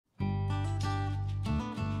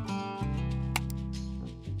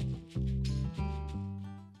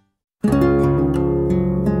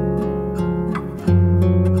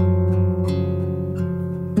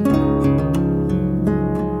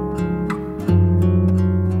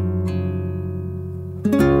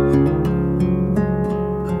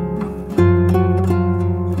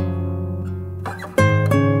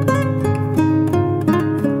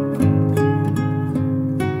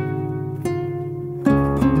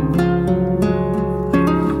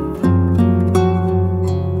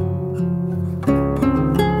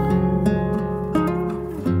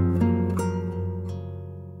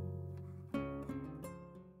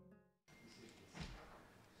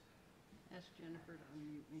Jennifer to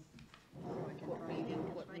unmute me. So I can What talk meeting, again,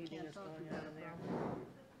 'cause what if I meeting can't is talk, going we've got on a there? problem.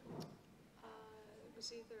 It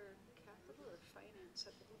was either capital or finance.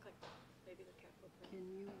 It looked like maybe the capital. Can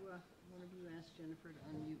you, one of you ask Jennifer to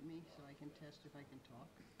unmute me so I can test if I can talk?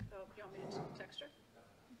 Oh, you want me to text her?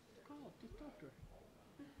 Call, just talk to her.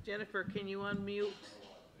 Jennifer, can you unmute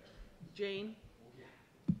Jane?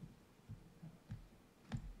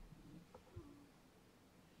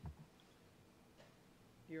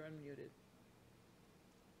 You're unmuted.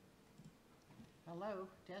 Hello,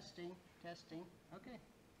 testing, testing, okay.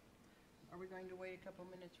 Are we going to wait a couple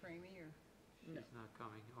minutes for Amy, or? No. She's not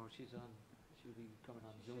coming. Oh, she'll be coming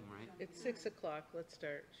on Zoom, right? It's 6 o'clock, let's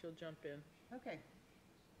start, she'll jump in. Okay.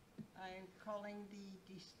 I am calling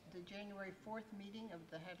the January 4th meeting of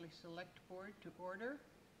the Hadley Select Board to order.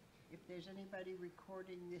 If there's anybody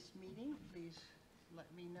recording this meeting, please let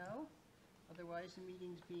me know. Otherwise, the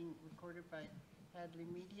meeting's being recorded by Hadley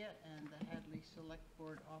Media and the Hadley Select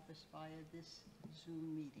Board office via this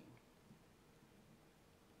Zoom meeting.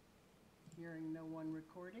 Hearing no one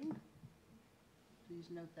recording, please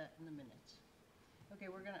note that in the minutes. Okay,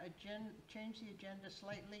 we're going to change the agenda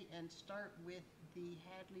slightly and start with the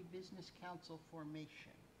Hadley Business Council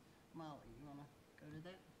formation. Molly, you want to go to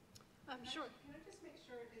that? Sure. Can I just make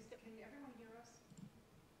sure, can everyone hear us?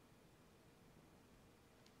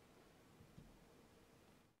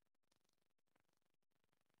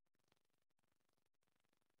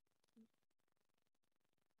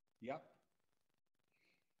 Yep.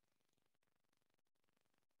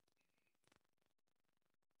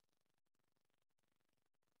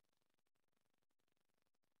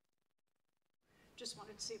 Just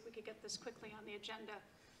wanted to see if we could get this quickly on the agenda.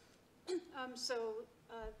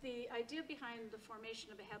 The idea behind the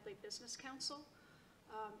formation of a Hadley Business Council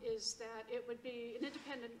is that it would be an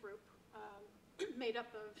independent group made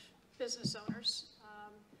up of business owners.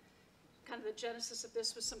 Kind of the genesis of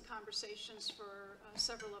this was some conversations for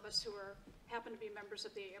several of us who happen to be members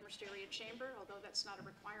of the Amherst Area Chamber, although that's not a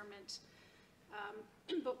requirement.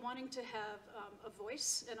 But wanting to have a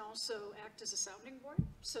voice and also act as a sounding board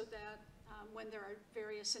so that when there are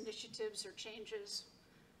various initiatives or changes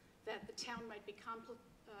that the town might be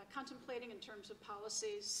contemplating in terms of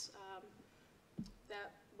policies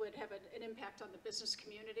that would have an impact on the business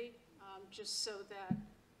community, just so that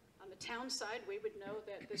on the town side we would know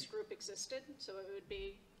that this group existed, so it would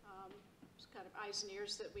be kind of eyes and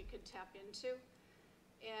ears that we could tap into.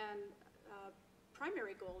 And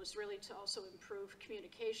primary goal is really to also improve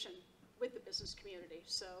communication with the business community.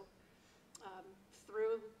 So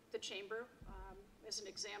through the chamber, as an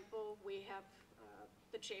example, we have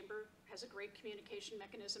the chamber has a great communication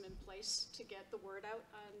mechanism in place to get the word out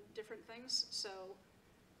on different things. So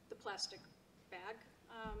the plastic bag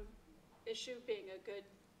issue being a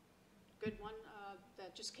good one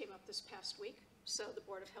that just came up this past week. So the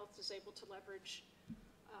Board of Health is able to leverage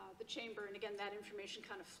the chamber, and again, that information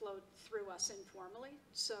kind of flowed through us informally.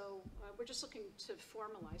 So we're just looking to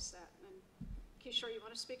formalize that. And Kishore, you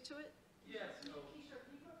want to speak to it? Yes. Yeah, so, Kishore,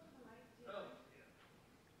 can you go up to the mic? oh,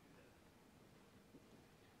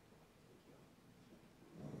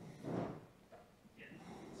 yeah.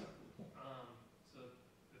 So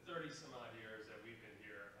the 30 some odd years that we've been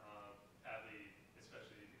here, Hadley,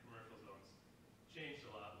 especially the commercial zones, changed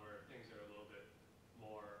a lot where things are a little bit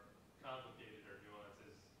more complicated or nuanced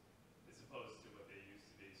as opposed to what they used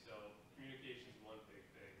to be. So communication is one big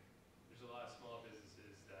thing. There's a lot of small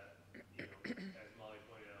businesses that, as Molly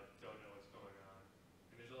pointed out, don't know what's going on.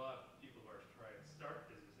 And there's a lot of people who are trying to start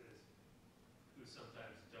businesses who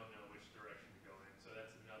sometimes don't know which direction to go in. So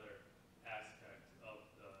that's another aspect of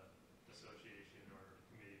the association or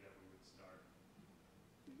committee that we would start.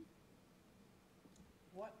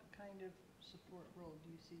 What kind of support role do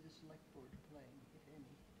you see the select board playing, if any?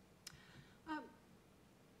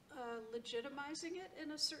 Legitimizing it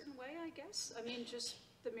in a certain way, I guess. I mean, just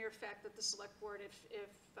the mere fact that the select board, if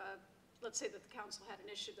let's say that the council had an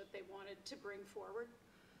issue that they wanted to bring forward,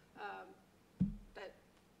 that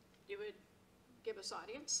you would give us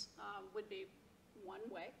audience, would be one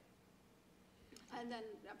way. And then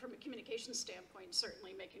from a communication standpoint,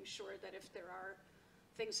 certainly making sure that if there are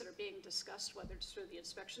things that are being discussed, whether it's through the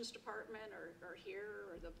inspections department or here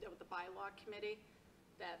or the bylaw committee,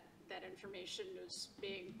 that information is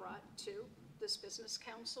being brought to this business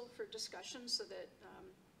council for discussion, so that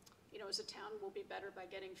as a town we'll be better by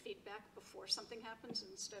getting feedback before something happens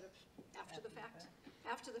instead of after the fact.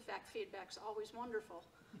 After the fact feedback's always wonderful,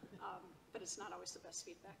 but it's not always the best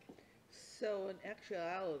feedback. So in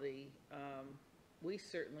actuality, we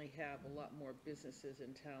certainly have a lot more businesses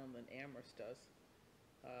in town than Amherst does.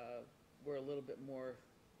 We're a little bit more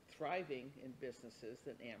thriving in businesses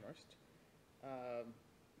than Amherst. I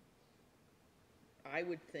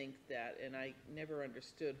would think that, and I never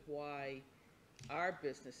understood why our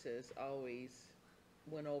businesses always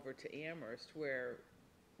went over to Amherst, where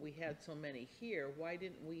we had so many here. Why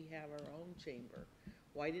didn't we have our own chamber?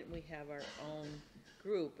 Why didn't we have our own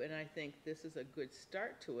group? And I think this is a good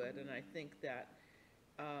start to it, and I think that,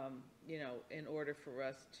 you know, in order for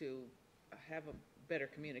us to have a better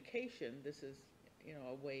communication, this is, you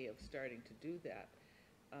know, a way of starting to do that.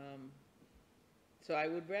 So I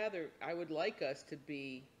would like us to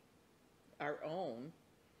be our own,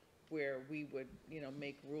 where we would, you know,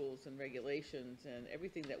 make rules and regulations, and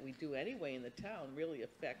everything that we do anyway in the town really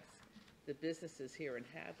affects the businesses here in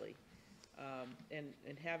Hadley.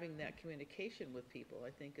 And having that communication with people,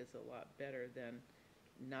 I think, is a lot better than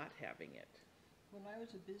not having it. When I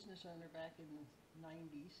was a business owner back in the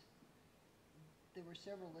 90s, there were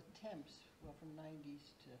several attempts, well, from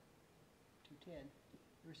 90s to 10,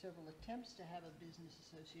 there were several attempts to have a business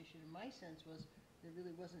association. And my sense was there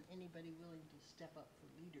really wasn't anybody willing to step up for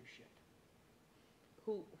leadership.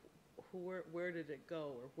 Where did it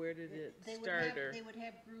go, or where did it They start? Or would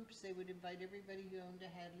have groups, they would invite everybody who owned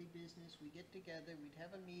a Hadley business, we'd get together, we'd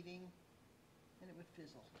have a meeting, and it would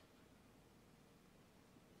fizzle.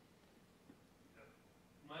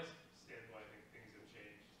 My standpoint, I think things have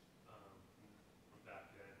changed from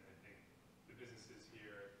back then. I think the businesses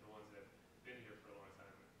here, the ones that have been here for a long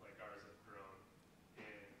time, like ours, have grown.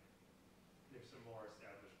 And there's some more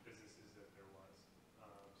established businesses than there was.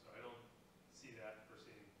 So I don't see that per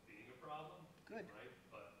se being a problem. Good. Right?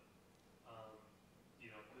 But,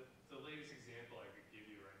 you know, the latest example I could give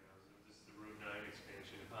you right now is just the Route 9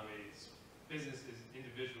 expansion, of how many businesses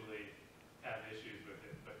individually have issues with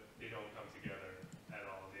it, but they don't come together at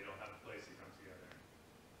all. They don't have a place to come together and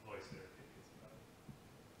voice their opinions about it.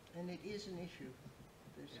 And it is an issue.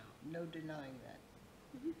 There's Yeah. no denying that.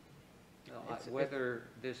 Well, It's- whether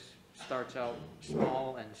this starts out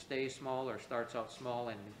small and stays small, or starts out small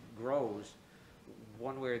and grows,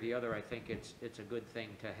 one way or the other, I think it's a good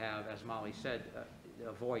thing to have, as Molly said,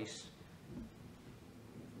 a voice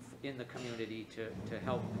in the community to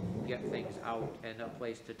help get things out, and a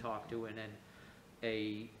place to talk to, and then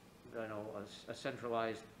a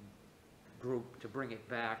centralized group to bring it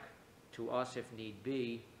back to us if need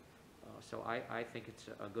be. So I think it's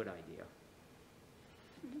a good idea.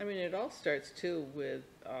 I mean, it all starts too with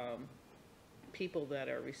people that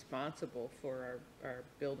are responsible for our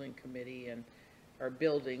building committee and our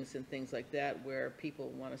buildings and things like that, where people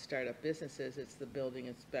want to start up businesses. It's the building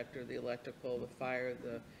inspector, the electrical, the fire,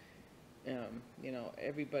 the, you know,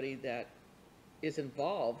 everybody that is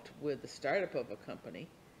involved with the startup of a company.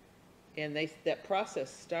 And that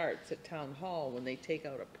process starts at town hall when they take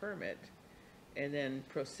out a permit, and then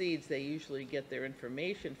proceeds. They usually get their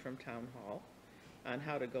information from town hall on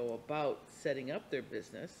how to go about setting up their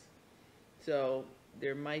business. So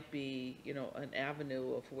there might be, you know, an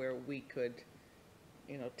avenue of where we could,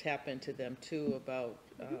 you know, tap into them too about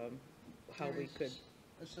how There we is could,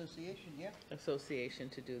 Association, yeah. association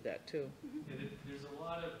to do that too. Yeah, there's a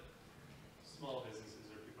lot of small businesses,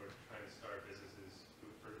 or people are trying to start businesses who,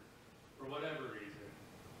 for whatever reason,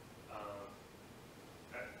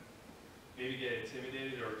 maybe get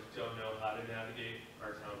intimidated or don't know how to navigate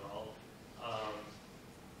our town hall.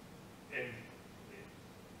 And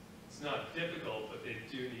it's not difficult, but they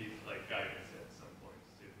do need like guidance at some points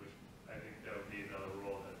too, which I think that would be another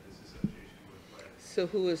role that this association would play. So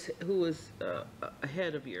who is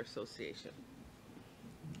ahead of your association?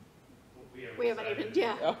 We haven't even,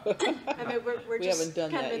 yeah. I mean, we're We just haven't done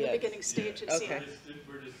kind of that in the yet. beginning stage and Okay. seeing.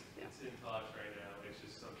 We're just, Yeah. it's in talks right now. It's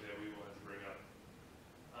just something that we wanted to bring up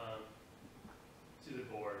to the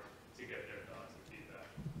board to get their thoughts and feedback.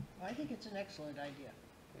 I think it's an excellent idea.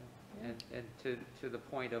 And to the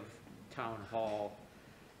point of town hall,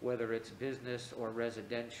 whether it's business or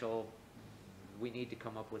residential, we need to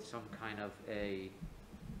come up with some kind of a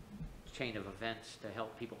chain of events to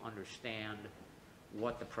help people understand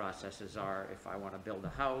what the processes are if I want to build a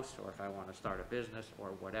house, or if I want to start a business,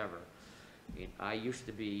 or whatever. I mean, I used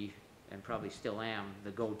to be, and probably still am,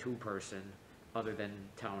 the go-to person, other than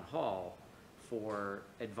town hall, for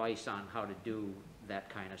advice on how to do that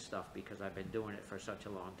kind of stuff, because I've been doing it for such a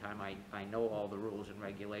long time. I know all the rules and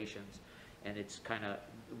regulations, and it's kind of,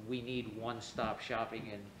 we need one-stop shopping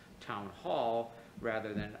in town hall,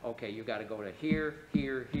 rather than, okay, you got to go to here,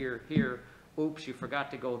 here, here, here, oops, you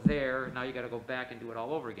forgot to go there, now you got to go back and do it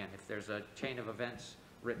all over again. If there's a chain of events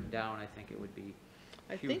written down, I think it would be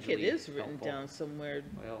I think it hugely is written helpful. down somewhere.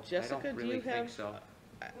 Well, Jessica, I don't do really you have? think so.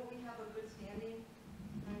 Will we have a good standing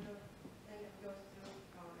kind of thing that goes through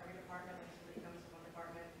every department, like somebody comes from one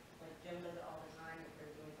department, like Jim does it all the time, if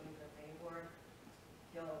they're doing something for the planning board,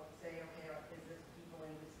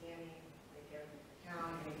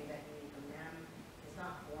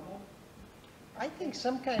 think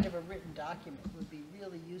some kind of a written document would be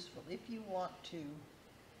really useful. If you want to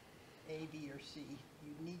A, B, or C,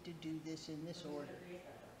 you need to do this in this order.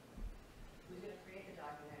 Who's going to create the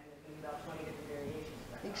document? There's going to be about 20 different variations.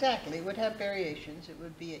 Exactly, it would have variations. It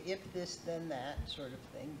would be a if this, then that sort of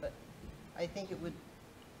thing, but I think it would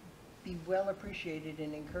be well appreciated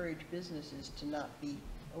and encourage businesses to not be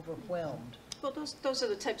overwhelmed. Well, those are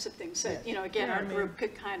the types of things that, you know, again, Yeah, our I mean- group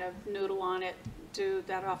could kind of noodle on it, do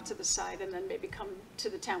that off to the side, and then maybe come to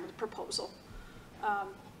the town with a proposal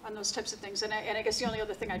on those types of things. And I guess the only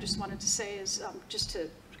other thing I just wanted to say is, just to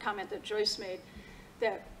comment that Joyce made,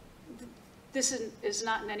 that this is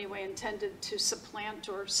not in any way intended to supplant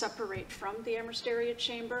or separate from the Amherst Area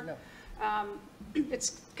Chamber. No.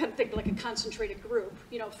 It's kind of think like a concentrated group,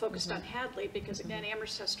 you know, focused on Hadley, because again,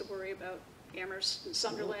 Amherst has to worry about Amherst and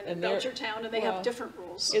Sunderland and And they're- Belchertown, and they well, have different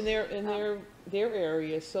rules. And their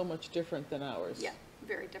area is so much different than ours. Yeah,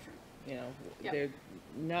 very different. You know, Yep. they're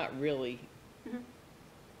not really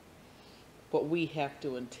what we have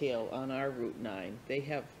to entail on our Route 9. They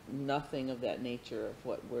have nothing of that nature of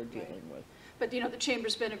what we're dealing with. But, you know, the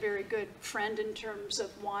Chamber's been a very good friend in terms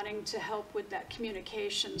of wanting to help with that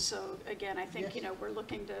communication. So again, I think, Yes. you know, we're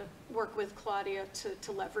looking to work with Claudia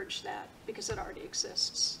to leverage that because it already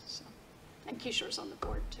exists. So. And Keisha's on the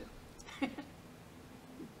board too.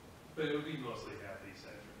 But it would be mostly Hadley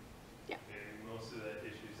centric. Yeah. And most of the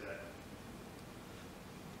issues that,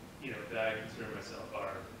 you know, that I concern myself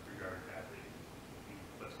are regarding Hadley, and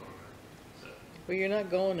what's going on. So, Well, you're not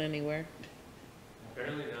going anywhere.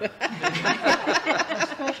 apparently not.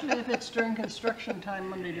 Especially if it's during construction time,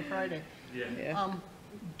 Monday to Friday. Yeah. Yeah.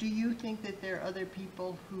 Do you think that there are other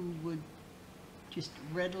people who would just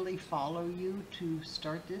readily follow you to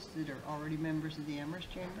start this that are already members of the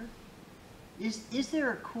Amherst Chamber? Is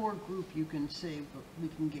there a core group you can say we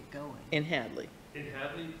can get going In Hadley. In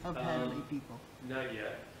Hadley? of Hadley people? Not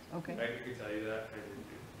yet. Okay. I can tell you that.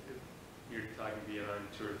 If you're talking beyond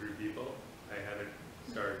 2 or 3 people. I haven't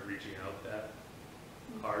started reaching out that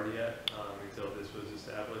hard yet until this was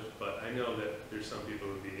established. But I know that there's some people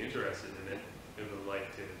who would be interested in it and would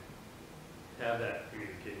like to have that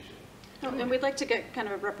communication. And we'd like to get kind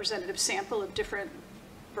of a representative sample of different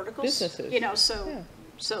verticals. Businesses. You know, so, Yeah.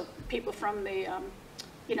 so people from the,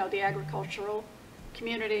 you know, the agricultural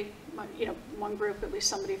community, you know, one group, at least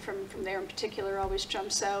somebody from there in particular always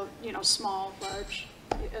jumps out, you know, small, large.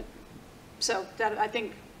 So that, I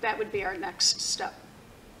think that would be our next step.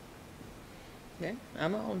 Okay,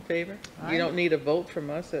 I'm all in favor. Aye. You don't need a vote from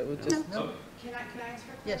us, it would just, No. Can I ask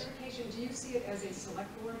for Yes. clarification? Do you see it as a select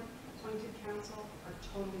board appointed council or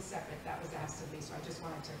totally separate? That was asked of me, so I just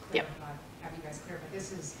wanted to Yep. clarify, have you guys clarify.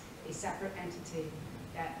 This is a separate entity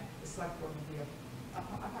that the select board would be a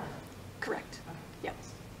part of. Correct. Okay. Yep.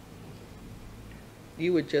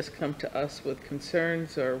 you would just come to us with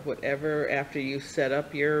concerns or whatever after you set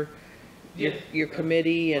up your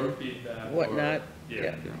committee Or and feedback. whatnot. Or,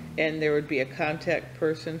 yeah. And there would be a contact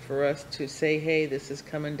person for us to say, hey, this is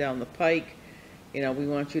coming down the pike. You know, we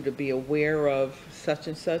want you to be aware of such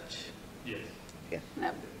and such. Yes. And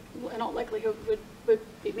that, in all likelihood, would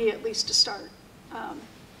be me at least to start.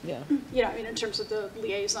 Yeah. You know, I mean, in terms of the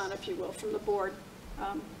liaison, if you will, from the board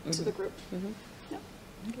to the group. Mhm. Yeah.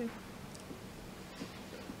 Okay.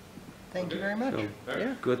 Thank you very much. So, All right.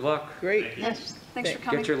 Yeah, good luck. great. Yes. Thanks for Get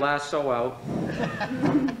coming. Get your lasso out.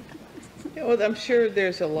 Yeah, well, I'm sure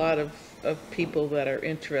there's a lot of people that are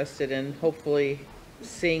interested in hopefully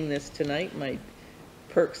seeing this tonight might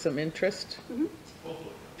perk some interest.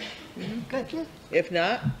 Hopefully. Good. If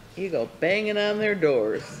not, you go banging on their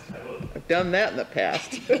doors. I will. I've done that in the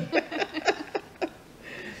past.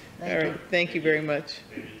 All right, thank you very much.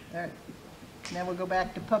 All right. Now we'll go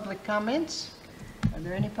back to public comments. Are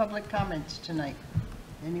there any public comments tonight?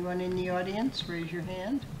 Anyone in the audience, raise your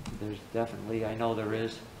hand. There's definitely, I know there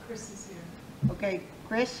is. Chris is here. Okay,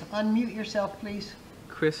 Chris, unmute yourself, please.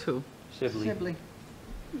 Chris who? Sibley. Sibley.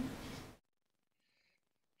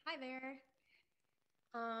 Hi there.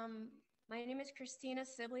 My name is Christina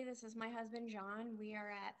Sibley. This is my husband, John. We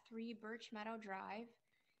are at 3 Birch Meadow Drive.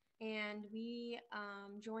 And we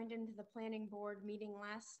joined into the planning board meeting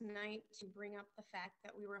last night to bring up the fact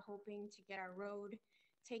that we were hoping to get our road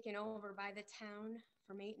taken over by the town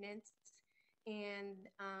for maintenance. And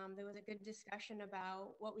there was a good discussion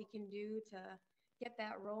about what we can do to get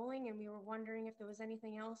that rolling. And we were wondering if there was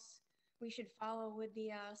anything else we should follow with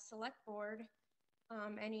the select board.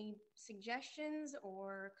 Any suggestions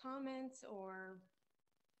or comments or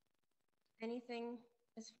anything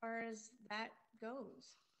as far as that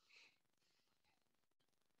goes?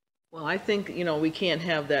 Well, I think, you know, we can't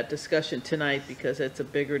have that discussion tonight because it's a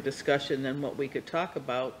bigger discussion than what we could talk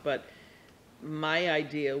about, but my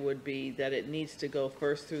idea would be that it needs to go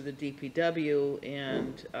first through the DPW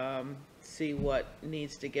and see what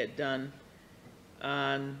needs to get done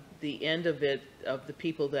on the end of it, of the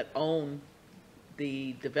people that own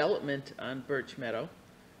the development on Birch Meadow.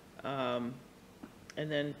 And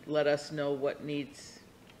then let us know what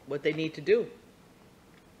they need to do.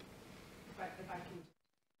 If I can.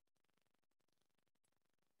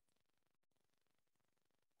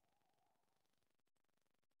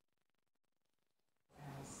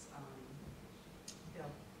 As,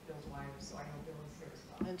 Bill's wife, so I know Bill is here as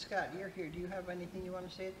well. And Scott, you're here. Do you have anything you want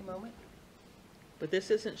to say at the moment? But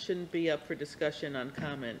this shouldn't be up for discussion on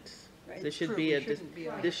comments. Right. This should True, be we shouldn't be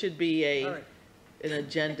on- this should be All right. an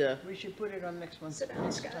agenda. We should put it on next month's. Sit down,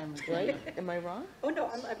 next Scott. time's Right? agenda. Am I wrong? Oh, no,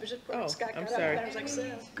 I was just putting Oh, Scott I'm got up, sorry. and I was like, sit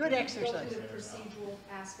down. Good Go exercise. through the procedural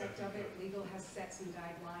aspect of it. Legal has set some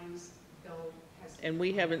guidelines. Bill has. And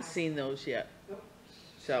we haven't seen those yet. Nope.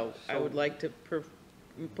 So I would like to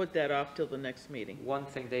put that off till the next meeting. One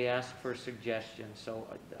thing, they asked for suggestions, so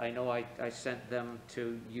I know I sent them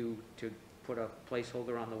to you to put a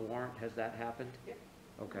placeholder on the warrant. Has that happened? Yep.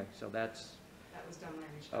 Okay, so that's, That was done when I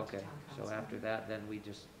reached out to okay, town so council. after that, then we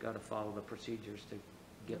just gotta follow the procedures to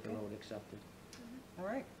get the Okay. road accepted. All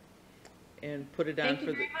right. And put it on Thank for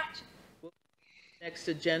you the very much. next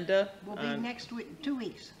agenda We'll be on next week, 2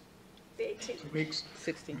 weeks. The 18th.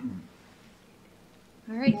 16.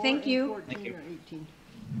 All right, Or thank you. 14 or 18.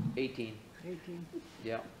 18, 18.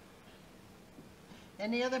 yeah.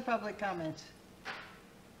 Any other public comments?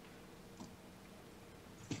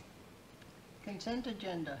 Consent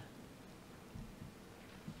agenda.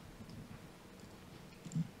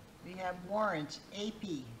 We have warrants,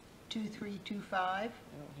 AP 2325, I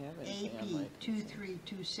don't have anything on my AP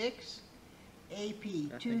 2326, AP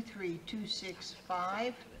Nothing.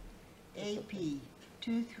 23265, AP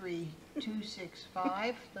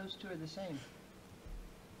 23265, those two are the same.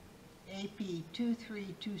 AP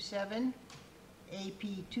 2327, AP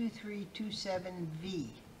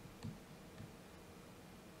 2327V.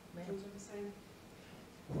 Those are the same.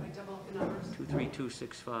 If I double up the numbers.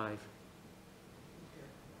 23265.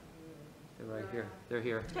 They're right here, they're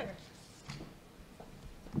here.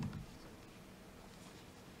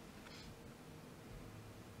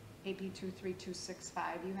 AP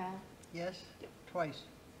 23265 you have? Yes, twice.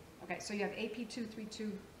 Okay, so you have AP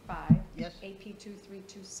 2325. Yes. AP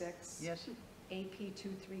 2326. Yes, AP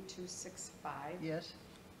 23265. yes.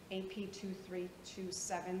 AP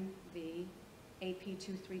 2327V. AP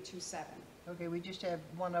 2327. Okay, we just have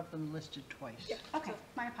one of them listed twice. Yeah. Okay,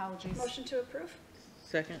 my apologies. Motion to approve?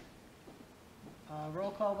 Second? Roll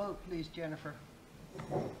call vote, please, Jennifer.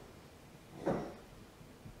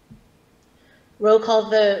 Roll call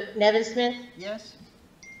vote, Nevin Smith, Yes?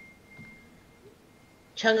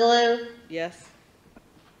 Chungalo, Yes?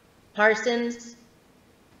 Parsons,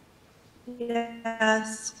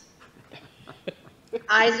 Yes.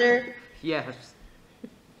 Iser, Yes,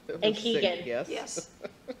 And Keegan. Yes? Yes.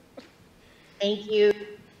 thank you.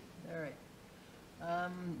 All right.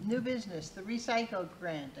 New business, the recycle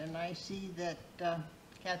grant, and I see that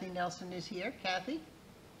Kathy Nelson is here. Kathy?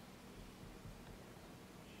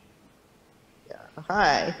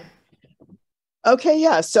 Hi. Okay,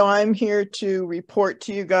 yeah, so I'm here to report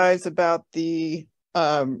to you guys about the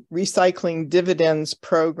Recycling Dividends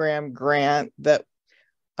Program grant that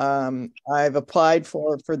I've applied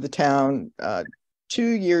for the town 2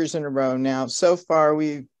 years in a row now. So far,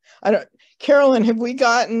 Carolyn, have we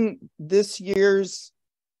gotten this year's,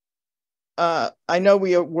 I know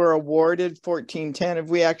we were awarded 1410. Have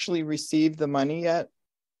we actually received the money yet?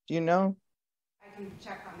 Do you know? I can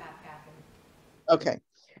check on that, Kathy. Okay.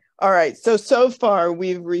 All right. So far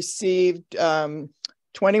we've received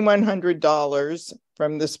 $2,100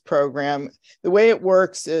 from this program. The way it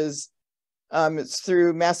works is it's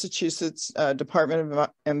through Massachusetts Department of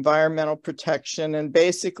Environmental Protection. And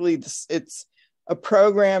basically it's a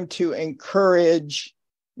program to encourage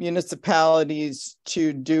municipalities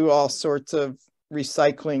to do all sorts of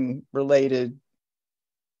recycling related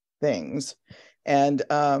things. And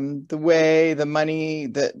the way the money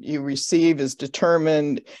that you receive is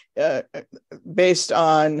determined based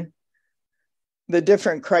on the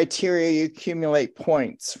different criteria. You accumulate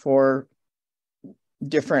points for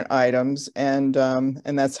different items, and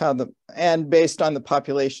that's how and based on the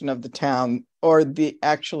population of the town, or the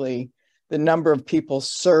number of people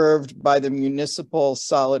served by the municipal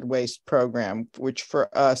solid waste program, which for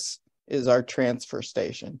us is our transfer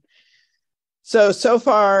station. So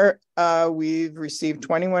far, we've received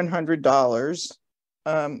 $2,100.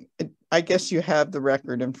 I guess you have the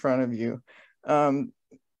record in front of you.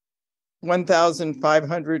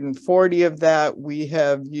 1,540 of that we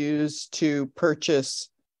have used to purchase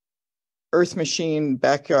Earth Machine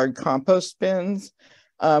backyard compost bins.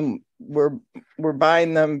 We're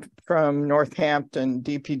buying them from Northampton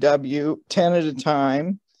DPW 10 at a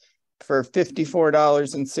time for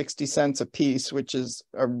 $54.60 a piece, which is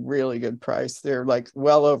a really good price. They're like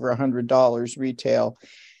well over $100 retail.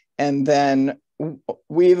 And then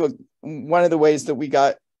one of the ways that we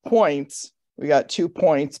got points, we got 2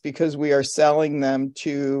 points because we are selling them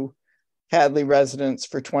to Hadley residents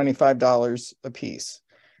for $25 a piece.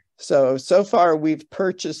 So far we've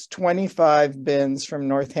purchased 25 bins from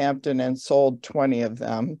Northampton and sold 20 of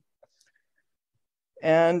them.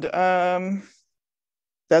 And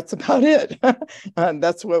that's about it.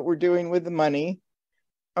 That's what we're doing with the money.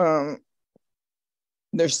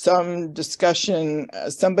 There's some discussion,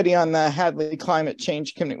 somebody on the Hadley Climate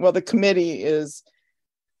Change Committee, well, the committee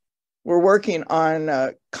we're working on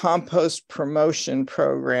a compost promotion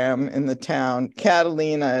program in the town.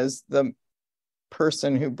 Catalina is the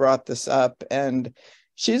person who brought this up, and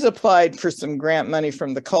she's applied for some grant money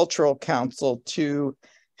from the Cultural Council to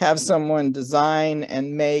have someone design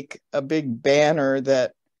and make a big banner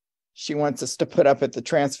that she wants us to put up at the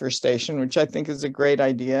transfer station, which I think is a great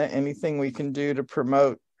idea. Anything we can do to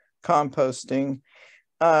promote composting.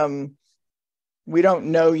 We don't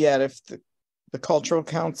know yet if the Cultural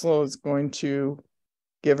Council is going to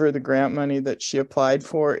give her the grant money that she applied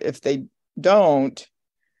for. If they don't,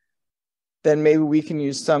 then maybe we can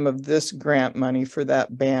use some of this grant money for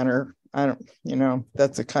that banner.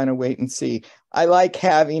 That's a kind of wait and see. I like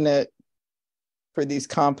having it for these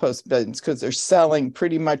compost bins because they're selling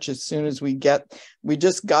pretty much as soon as we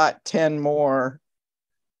just got 10 more.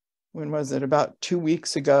 When was it? About 2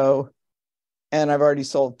 weeks ago. And I've already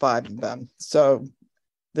sold 5 of them. So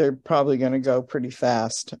they're probably going to go pretty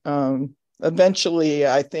fast. Eventually,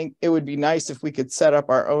 I think it would be nice if we could set up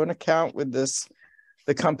our own account with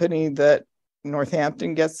the company that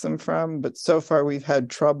Northampton gets them from. But so far we've had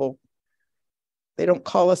trouble. They don't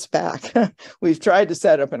call us back. We've tried to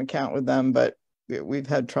set up an account with them, but we've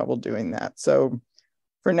had trouble doing that. So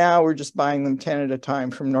for now, we're just buying them 10 at a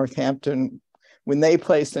time from Northampton. When they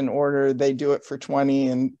place an order, they do it for 20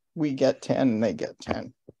 and we get 10 and they get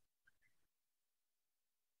 10.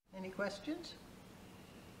 Any questions?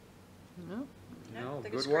 No. No,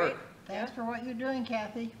 think it's good work. great. Thanks for what you're doing,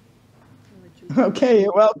 Kathy. Okay,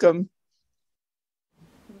 you're welcome.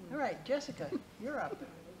 All right, Jessica, you're up.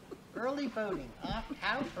 Early voting, opt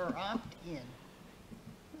out or opt in?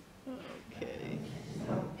 Okay.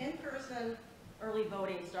 In-person early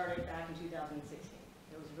voting started back in 2016.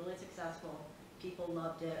 It was really successful. People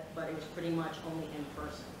loved it, but it was pretty much only in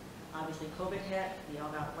person. Obviously, COVID hit. We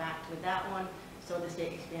all got whacked with that one, so the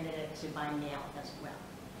state expanded it to by mail as well.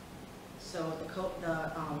 So the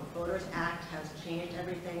Voters Act has changed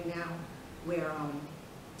everything now, where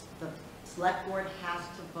the select board has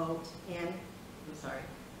to vote in. I'm sorry.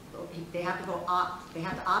 They have to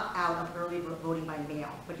opt out of early voting by mail,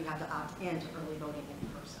 but you have to opt in to early voting in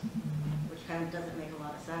person, which kind of doesn't make a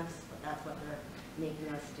lot of sense, but that's what they're making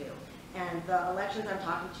us do. And the elections I'm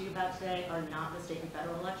talking to you about today are not the state and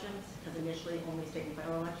federal elections, because initially only state and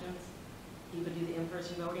federal elections, you could do the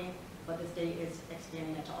in-person voting, but the state is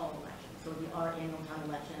expanding it to all elections. So it'll be our annual town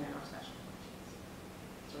election and our special elections.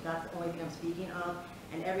 So that's the only thing I'm speaking of.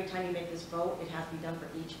 And every time you make this vote, it has to be done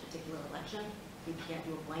for each particular election. You can't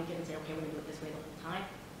do a blanket and say, okay, we're gonna do it this way the whole time.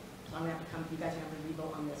 So I'm gonna have to come, you guys are gonna have to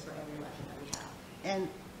re-vote on this for every election that we have. And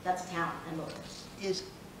that's town and local.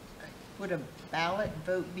 Would a ballot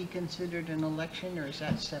vote be considered an election, or is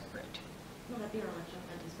that separate? No, that'd be our election.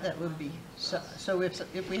 That would be, so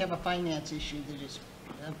if we have a finance issue that is.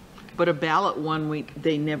 But a ballot one,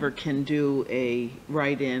 they never can do a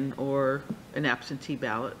write-in or an absentee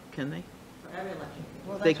ballot, can they? For every election.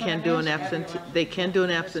 Well, They can do an absentee, they can do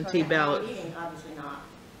an absentee ballot. Meeting, obviously not.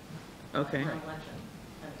 Okay. For an election,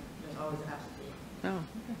 there's always absentee. Oh.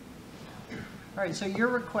 All right, so your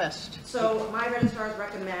request. So my registrars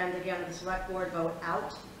recommend, again, the select board vote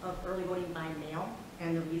out of early voting by mail.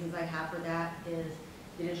 And the reasons I have for that is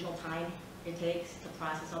the additional time it takes to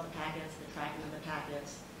process all the packets, the tracking of the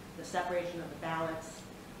packets, the separation of the ballots,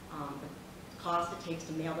 the cost it takes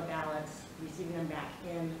to mail the ballots, receiving them back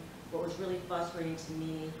in. What was really frustrating to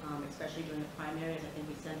me, especially during the primaries, I think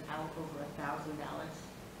we sent out over 1,000 ballots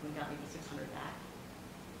and we got maybe 600 back.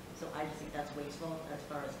 So I just think that's wasteful as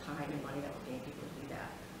far as time and money that we're paying people to do that.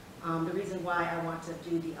 The reason why I want to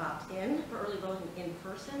do the opt-in for early voting in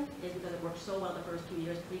person is because it worked so well the first 2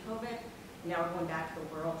 years pre-COVID. Now we're going back to the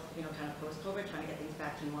world, kind of post-COVID, trying to get things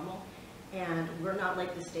back to normal. And we're not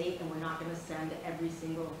like the state, and we're not going to send every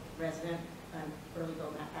single resident an early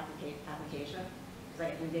vote application, because I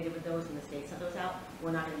get inundated with those and the state sent those out.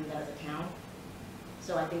 We're not gonna do that as a town.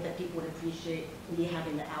 So I think that people would appreciate me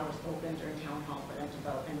having the hours open during town hall for them to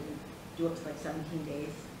vote, and we can do it for like 17 days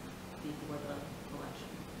before the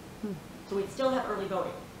election. So we'd still have early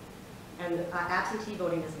voting. And absentee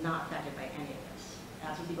voting is not affected by any of this.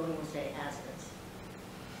 Absentee voting will stay as is.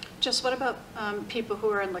 Just what about people who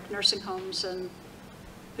are in like nursing homes and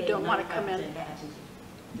who don't want to come in?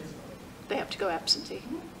 They have to go absentee.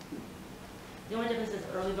 The only difference is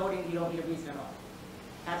early voting, you don't need a reason at all.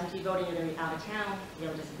 Absentee voting, you're going to be out of town, you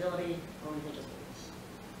have a disability, or religious beliefs.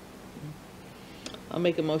 I'll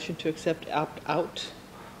make a motion to accept opt-out.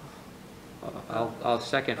 I'll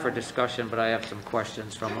second for discussion, but I have some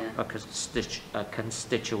questions from a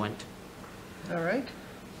constituent. All right.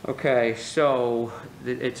 Okay, so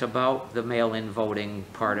it's about the mail-in voting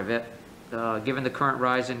part of it. Given the current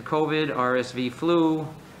rise in COVID, RSV, flu,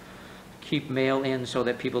 keep mail in so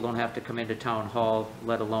that people don't have to come into town hall,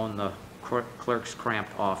 let alone the clerk's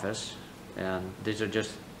cramped office. And these are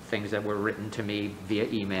just things that were written to me via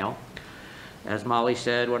email. As Molly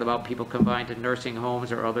said, what about people confined to nursing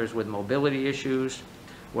homes or others with mobility issues?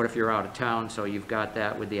 What if you're out of town? So you've got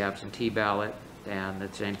that with the absentee ballot, and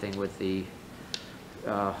the same thing with the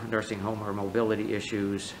nursing home or mobility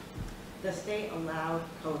issues. The state allowed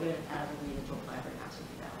COVID as a reason to apply for an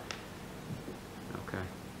absentee ballot.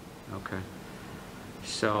 Okay, okay.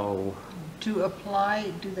 So, To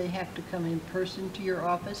apply, do they have to come in person to your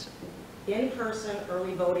office? In person,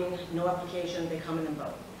 early voting, no application, they come in and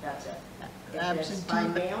vote. That's it. If it's by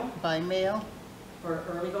mail, By mail? for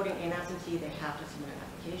early voting and absentee, they have to submit an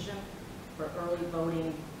application. For early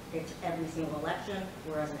voting, it's every single election,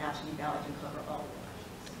 whereas an absentee ballot can cover all the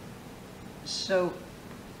elections. So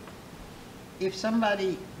if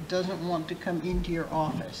somebody doesn't want to come into your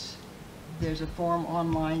office, there's a form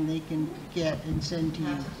online they can get and send to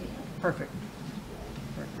you? Perfect.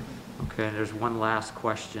 Perfect. okay, there's one last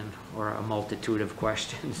question, or a multitude of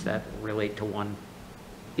questions that relate to one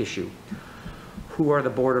issue. Who are the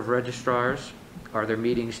Board of Registrars? Are their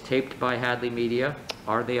meetings taped by Hadley Media?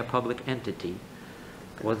 Are they a public entity?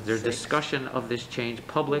 Was there discussion of this change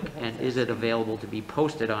public, and is it available to be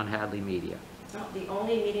posted on Hadley Media? No, the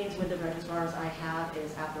only meetings with the registrars I have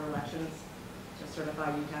is after elections to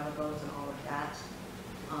certify UCAVA votes and all of that.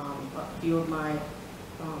 A few of my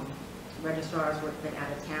registrars have been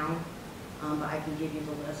out of town, but I can give you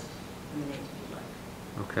the list and the names if you'd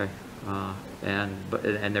like. Okay,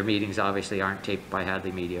 and their meetings obviously aren't taped by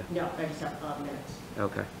Hadley Media? No, I just have minutes.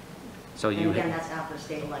 Okay. So And you, again, that's after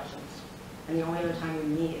state elections. And the only other time we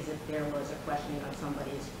meet is if there was a questioning on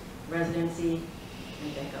somebody's residency,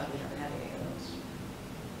 and thank God we haven't had any of those.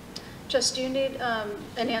 Just, do you need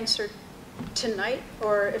an answer tonight?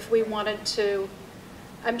 Or if we wanted to,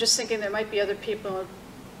 I'm just thinking there might be other people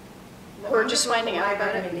who are just finding out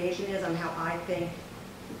about My it. recommendation is on how I think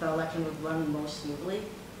the election would run most smoothly.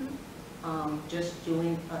 Just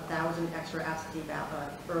doing 1,000 extra absentee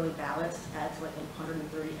early ballots adds like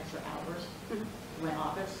 130 extra hours in my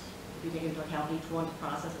office. If you take into account each one's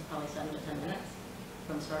process is probably 7 to 10 minutes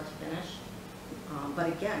from start to finish. But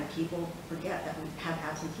again, people forget that we have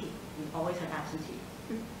absentee. We've always had absentee.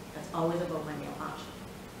 That's always a vote by mail option.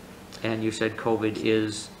 and you said COVID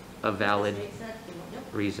is a valid The state said, yep,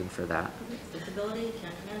 reason for that. disability,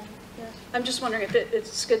 can't come in. I'm just wondering if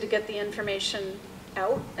it's good to get the information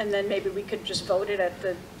out, and then maybe we could just vote it at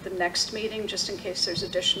the next meeting, just in case there's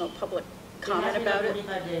additional public comment about it.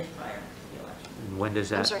 45 days prior to the election. And when does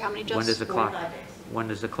that? I'm sorry, how many, When does the clock? 45 days. When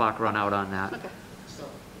does the clock run out on that? Okay. So,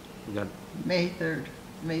 You got, May 3rd,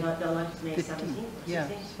 May the election's May 15th. 17th, or Yeah,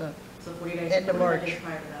 16th? so, So 40 days, End of 45 March. days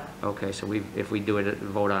prior to that. okay, so if we do it,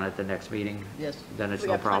 vote on it the next meeting, yes. then it's We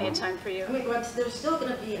no got plenty problem? of time for you. I mean, but there's still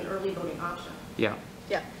going to be an early voting option. Yeah,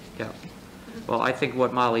 Yeah. yeah. Well, I think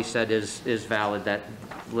what Molly said is valid, that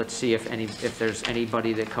let's see if there's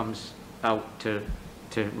anybody that comes out to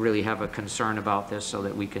really have a concern about this, so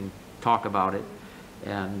that we can talk about it.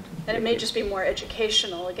 And And it may just be more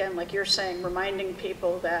educational, again, like you're saying, reminding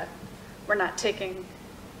people that we're not taking,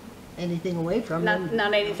 Anything away from them?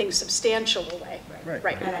 not anything substantial away. Right.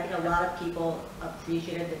 Right. And I think a lot of people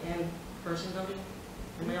appreciated the in-person voting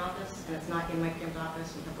in my office, and it's not in my cramped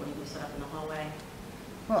office. We have voting booths set up in the hallway.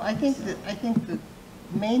 Well, I think the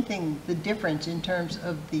main thing, the difference in terms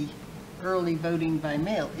of the early voting by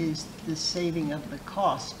mail is the saving of the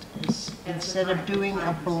cost. And Instead of doing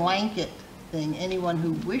a blanket thing, anyone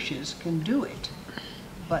who wishes can do it.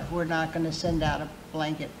 But we're not going to send out a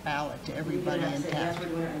blanket ballot to everybody in You can town. say, yes, we're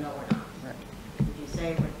doing it, or no, we're not. Right. If you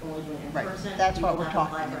say we're only doing it in Right. person, That's what people we're have to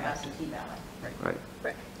apply talking for about. absentee ballot. right,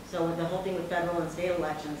 Right. So the whole thing with federal and state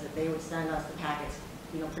elections, that they would send us the packets,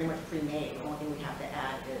 pretty much pre-made. The only thing we have to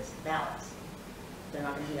add is ballots. They're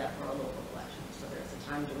not gonna do that for a local election, so there's a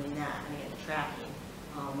time doing that, and again, the tracking.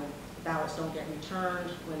 When ballots don't get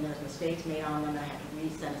returned, when there's mistakes made on them, I have to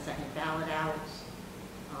resend a second ballot out.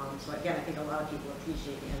 So again, I think a lot of people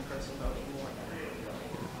appreciate the in-person voting more than remote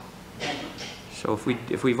voting. So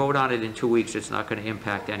if we vote on it in 2 weeks, it's not gonna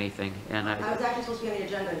impact anything, and I was actually supposed to be on the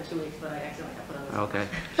agenda in 2 weeks, but I accidentally got put on this. okay,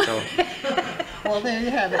 so, Well, there you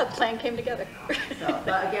have it. The plan came together. So,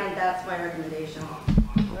 but again, that's my recommendation.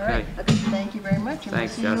 All right, thank you very much, and we'll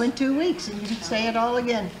Thanks, see you Jess. in 2 weeks, and you can say it all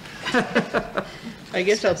again. I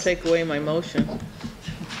guess I'll take away my motion.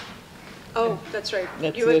 Oh, that's right.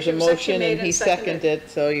 That's, You there's a accused that you motion made and he seconded it,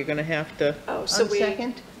 so you're gonna have to, Oh, so On we,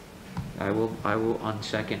 second? I will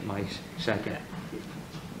unsecond my second.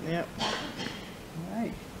 yep, All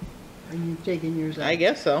right. Are you taking yours out? I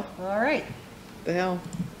guess so. All right. The hell.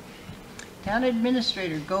 Town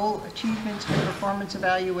Administrator, Goal Achievements and Performance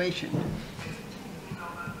Evaluation.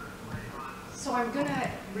 So I'm going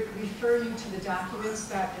to refer you to the documents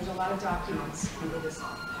there's a lot of documents under this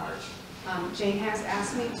part. Jane has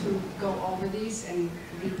asked me to go over these and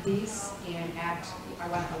read these and I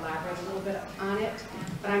want to elaborate a little bit on it,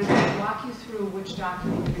 but I'm going to walk you through which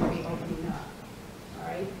document you're going to be opening up, all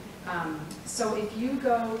right? So if you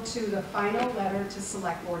go to the final letter to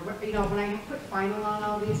Select Board, when I put final on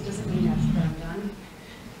all these, it doesn't mean that I'm done,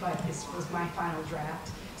 but this was my final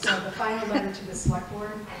draft. So the final letter to the Select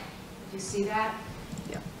Board, do you see that?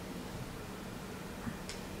 Yeah.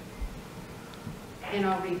 And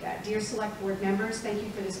I'll read that. Dear Select Board members, thank you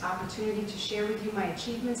for this opportunity to share with you my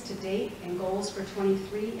achievements to date and goals for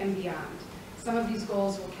 23 and beyond. Some of these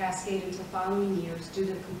goals will cascade into following years due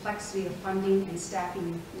to the complexity of funding and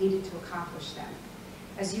staffing needed to accomplish them.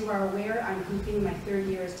 As you are aware, I'm completing my 3rd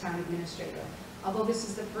year as Town Administrator. Although this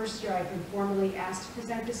is the first year I've been formally asked to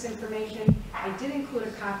present this information, I did include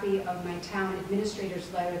a copy of my Town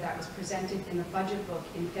Administrator's letter that was presented in the budget book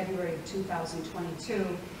in February of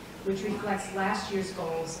 2022, which reflects last year's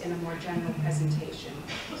goals in a more general presentation.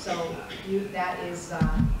 So that is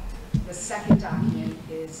the second document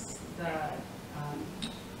is the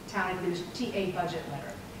TA budget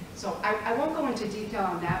letter. So I won't go into detail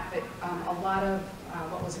on that, but a lot of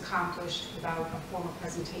what was accomplished without a formal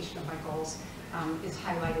presentation of my goals is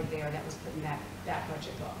highlighted there. That was put in that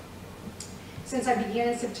budget book. Since I began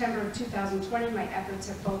in September of 2020, my efforts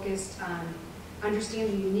have focused on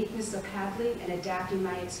understanding the uniqueness of Hadley and adapting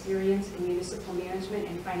my experience in municipal management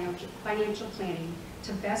and financial planning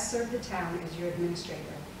to best serve the town as your administrator.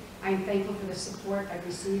 I am thankful for the support I've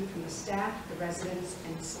received from the staff, the residents,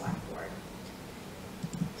 and the Select Board.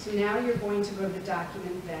 So now you're going to go to the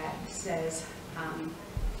document that says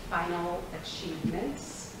Final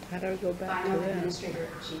Achievements. How do I go back to Final that? Administrator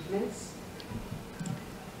Achievements.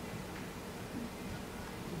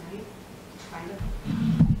 Right? Find it.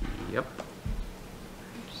 Yep.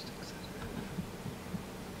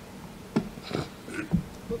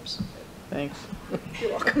 oops, Thanks.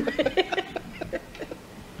 you're welcome.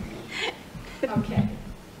 Okay.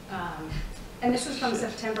 And this is from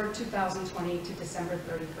September 2020 to December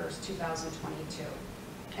 31st, 2022.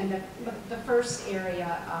 And the first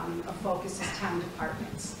area of focus is town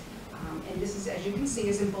departments. And this is, as you can see,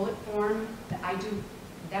 is in bullet form.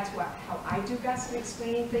 That's how I do best in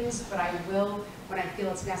explaining things, but I will, when I feel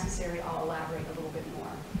it's necessary, I'll elaborate a little bit more.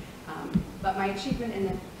 But my achievement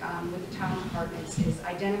with the town departments is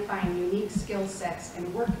identifying unique skill sets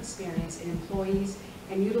and work experience in employees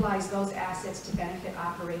and utilize those assets to benefit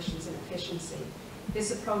operations and efficiency.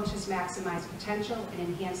 This approach has maximized potential and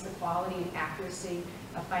enhanced the quality and accuracy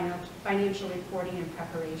of financial reporting and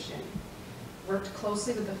preparation. Worked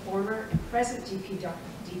closely with the former and present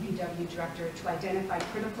DPW director to identify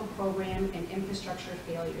critical program and infrastructure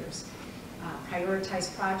failures,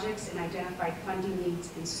 prioritize projects, and identify funding needs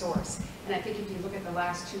and source. And I think if you look at the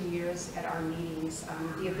last 2 years at our meetings,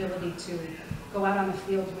 the ability to go out on the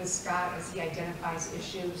field with Scott as he identifies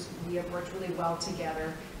issues, we have worked really well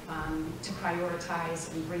together to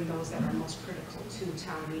prioritize and bring those that are most critical to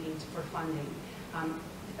town meetings for funding.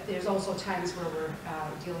 There's also times where we're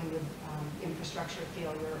dealing with infrastructure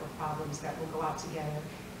failure or problems that will go out together.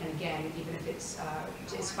 And again, even if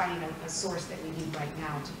it's finding a source that we need right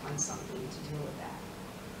now to fund something to deal with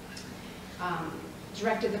that.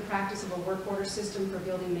 Directed the practice of a work order system for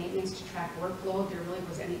building maintenance to track workload. There really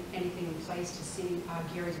was anything in place to see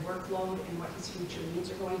Gary's workload and what his future needs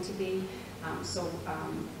are going to be. So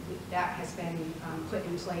that has been put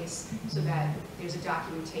in place so that there's a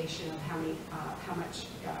documentation of how much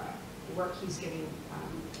work he's giving,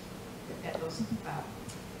 that those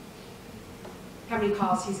how many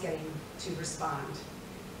calls he's getting to respond.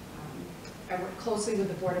 I work closely with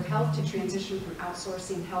the Board of Health to transition from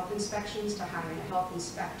outsourcing health inspections to hiring a health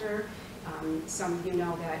inspector. Some of you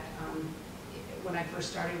know that when I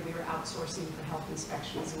first started, we were outsourcing for health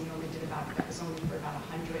inspections, and we only did that was only for about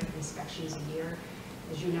 100 inspections a year.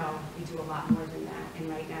 As you know, we do a lot more than that, and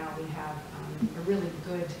right now we have a really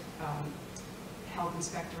good health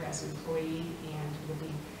inspector as an employee, and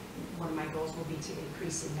one of my goals will be to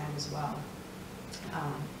increasing that as well.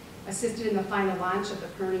 Assisted in the final launch of the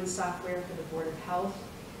permitting software for the Board of Health.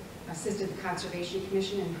 Assisted the Conservation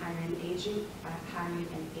Commission in hiring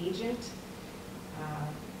an agent.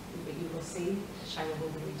 But you will see, Shia will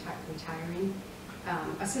be retiring.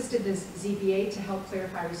 Assisted the ZBA to help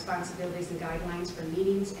clarify responsibilities and guidelines for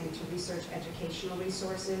meetings and to research educational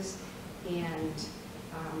resources. And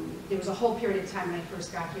there was a whole period of time when I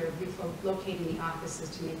first got here, relocating the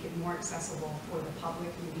offices to make it more accessible for the public,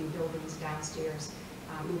 moving buildings downstairs,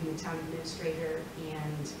 moving the town administrator,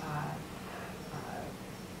 and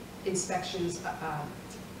inspections,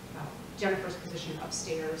 Jennifer's position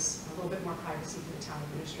upstairs, a little bit more privacy for the town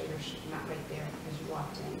administrator, not right there as you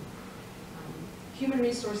walked in. Human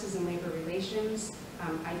resources and labor relations.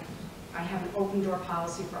 I have an open door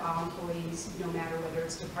policy for all employees, no matter whether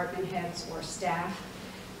it's department heads or staff.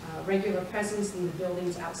 Regular presence in the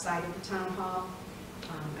buildings outside of the town hall.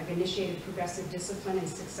 I've initiated progressive discipline and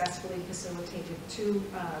successfully facilitated 2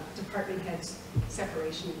 department heads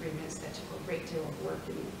separation agreements that took a great deal of work,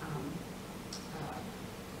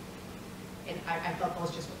 and I felt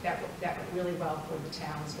those that went really well for the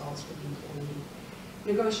town as well as for the employee.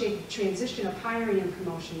 Negotiated transition of hiring and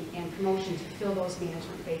promotion to fill those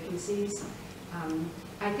management vacancies.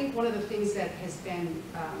 I think one of the things that has been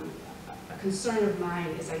a concern of mine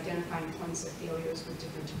is identifying points of failures with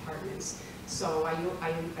different departments. So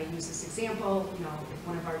I use this example, if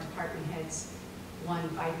one of our department heads won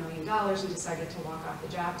 $5 million and decided to walk off the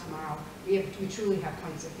job tomorrow, we truly have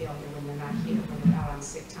points of failure when they're not here, when they're out on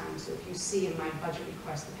sick time. So if you see in my budget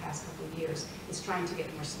request the past couple of years, it's trying to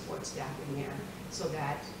get more support staff in there so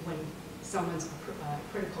that when someone's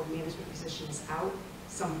critical management position is out,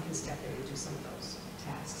 someone can step in and do some of those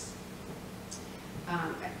tasks.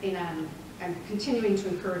 I'm continuing to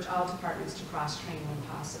encourage all departments to cross-train when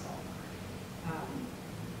possible.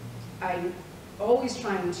 I'm always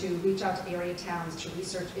trying to reach out to area towns to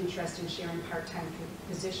research interest in sharing part-time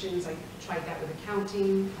positions. I tried that with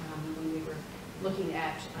accounting when we were looking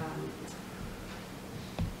at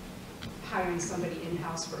hiring somebody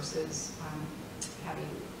in-house versus having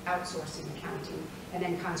outsourcing accounting. And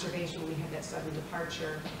then conservation, when we had that sudden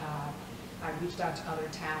departure, I reached out to other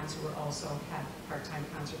towns who also had part-time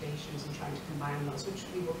conservations and trying to combine those, which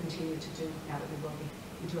we will continue to do now that we will be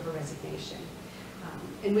into a resignation.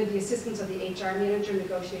 And with the assistance of the HR manager,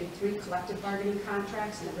 negotiated 3 collective bargaining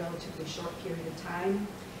contracts in a relatively short period of time.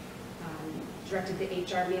 Directed the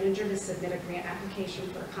HR manager to submit a grant application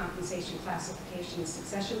for a compensation classification and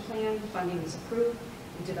succession plan. Funding was approved.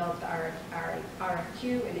 We developed our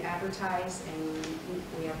RFQ and advertised, and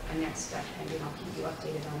we have a next step, and I'll keep you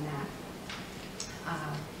updated on that.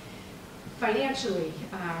 Financially,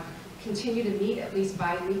 continue to meet at least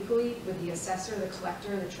bi-weekly with the assessor, the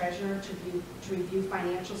collector, the treasurer to review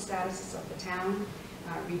financial statuses of the town,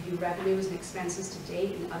 review revenues and expenses to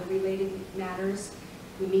date and other related matters.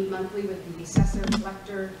 We meet monthly with the assessor,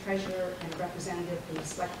 collector, treasurer, and a representative from the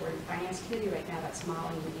select board and finance committee. Right now that's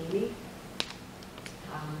Molly and Amy.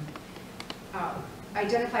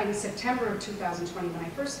 Identified in September of 2020 when I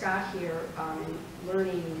first got here and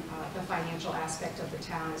learning the financial aspect of the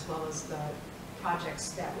town as well as the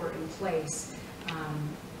projects that were in place.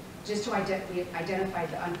 Just to we identified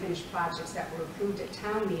the unfinished projects that were approved at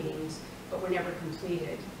town meetings but were never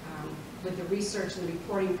completed. With the research and the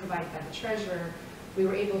reporting provided by the treasurer, we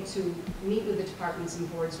were able to meet with the departments and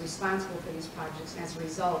boards responsible for these projects, and as a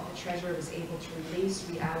result, the treasurer was able to release,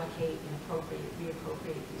 reallocate, and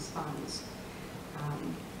reappropriate these funds.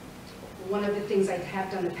 One of the things I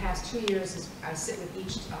have done the past 2 years is I sit with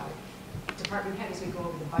each department head as we go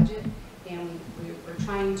over the budget, and we're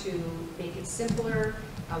trying to make it simpler,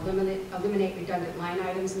 eliminate redundant line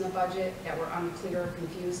items in the budget that were unclear or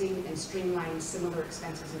confusing, and streamline similar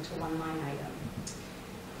expenses into one line item.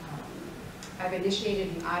 I've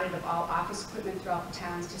initiated an audit of all office equipment throughout the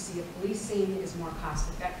towns to see if leasing is more cost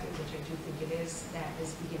effective, which I do think it is. That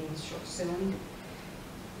is beginning soon.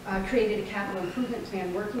 Created a capital improvement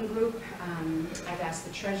plan working group. I've asked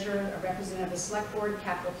the treasurer, a representative of the select board,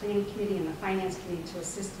 capital planning committee, and the finance committee to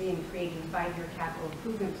assist me in creating a 5-year capital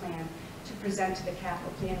improvement plan to to present to the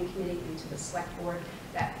capital planning committee and to the select board.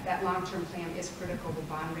 That long-term plan is critical with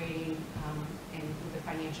bond rating and with the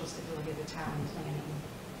financial stability of the town and planning.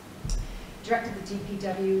 Directed the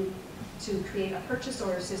DPW to create a purchase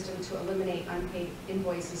order system to eliminate unpaid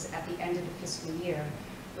invoices at the end of the fiscal year,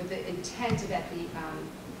 with the intent of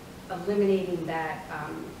eliminating that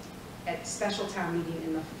at special town meeting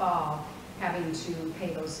in the fall, having to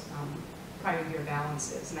pay those prior year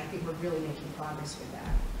balances, and I think we're really making progress with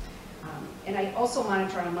that. And I also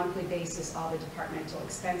monitor on a monthly basis all the departmental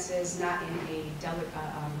expenses, not in a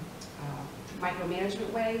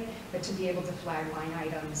micromanagement way, but to be able to flag line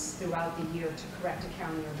items throughout the year to correct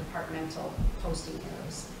accounting or departmental posting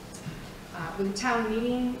errors. With the town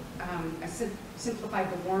meeting, I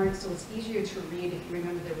simplified the warrant so it's easier to read. If you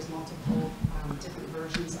remember, there was multiple different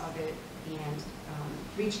versions of it, and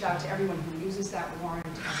reached out to everyone who uses that warrant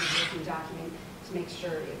as a working document to make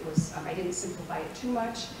sure it was, I didn't simplify it too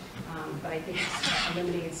much, but I think it's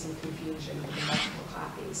eliminated some confusion with the multiple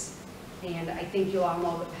copies. And I think you all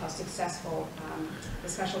know how successful the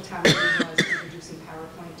special town meeting was in introducing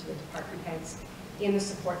PowerPoint to the department heads and the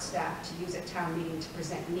support staff to use at town meeting to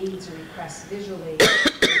present needs and requests visually,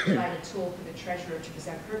 and provide a tool for the treasurer to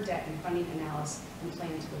present her debt and funding analysis and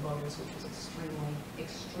plan to the voters, which was extremely,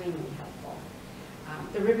 extremely helpful.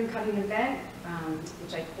 The ribbon cutting event,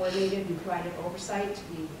 which I coordinated and provided oversight to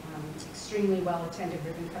the extremely well-attended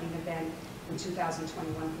ribbon cutting event in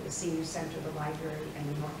 2021 for the senior center, the library,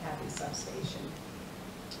 and the North Hadley substation.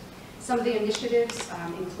 Some of the initiatives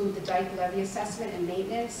include the dike levy assessment and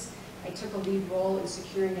maintenance. I took a lead role in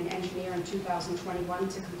securing an engineer in 2021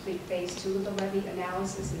 to complete phase 2 of the levy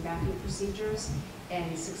analysis and mapping procedures,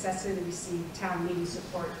 and successfully received town meeting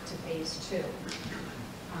support to phase 2.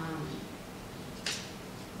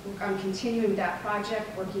 I'm continuing that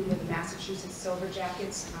project, working with the Massachusetts Silver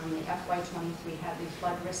Jackets on the FY23 Hadley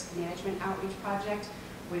Flood Risk Management Outreach Project,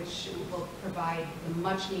 which will provide the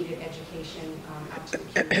much-needed education out to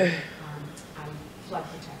the community on flood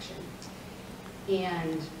protection.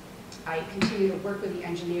 And I continue to work with the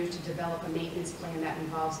engineers to develop a maintenance plan that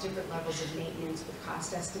involves different levels of maintenance with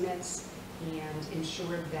cost estimates, and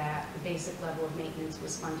ensure that the basic level of maintenance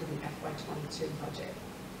was funded in FY22 budget.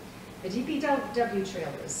 The DPW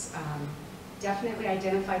trailers definitely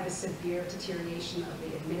identified the severe deterioration of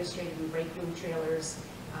the administrative and break room trailers,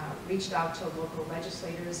 reached out to local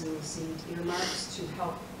legislators and received earmarks to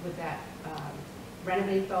help with that,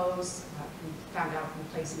 renovate those. We found out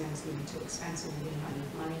replacing them is going to be too expensive and didn't have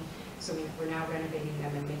enough money, so we're now renovating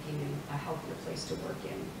them and making them a healthier place to work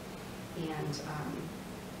in. And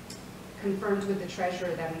confirmed with the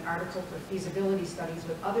treasurer that an article for feasibility studies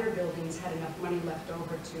with other buildings had enough money left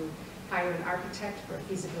over to hire an architect for a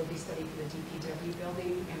feasibility study for the DPW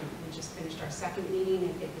building, and we just finished our second meeting,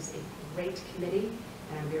 and it was a great committee,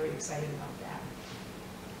 and I'm very excited about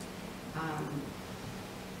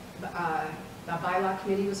that. The bylaw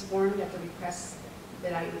committee was formed at the request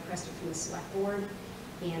that I requested from the select board,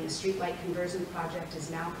 and the streetlight conversion project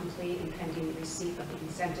is now complete and pending the receipt of the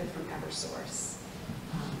incentive from Eversource.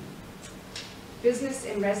 Business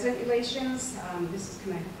and resident relations, this is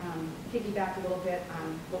going to piggyback a little bit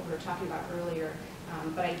on what we were talking about earlier,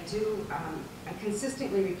 but I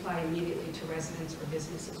consistently reply immediately to residents or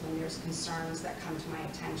businesses when there's concerns that come to my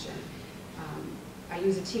attention. I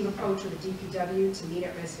use a team approach with the DPW to meet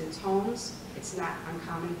at residents' homes. It's not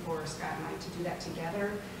uncommon for Scott and I to do that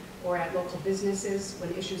together, or at local businesses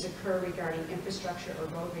when issues occur regarding infrastructure or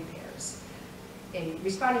road repairs. And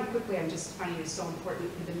responding quickly, I'm just finding it so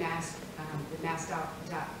important with the MassDOT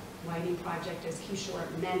lighting project, as Kishore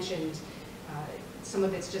mentioned. Some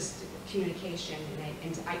of it's just communication,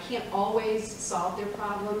 and I can't always solve their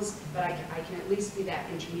problems, but I can at least be that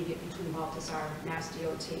intermediate between Baltazar, Mass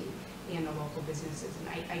DOT, and the local businesses.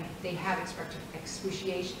 And they have expressed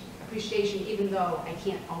appreciation, even though I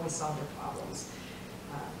can't always solve their problems.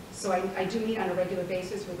 So I do meet on a regular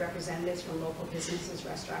basis with representatives from local businesses,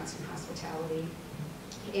 restaurants, and hospitality.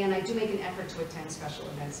 And I do make an effort to attend special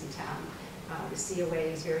events in town. The COA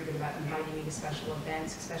is very good about inviting me to special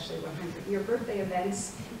events, especially 100-year birthday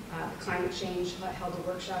events. Climate change held a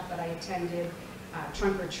workshop that I attended,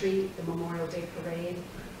 Trunk or Treat, the Memorial Day Parade,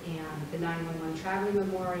 and the 911 Traveling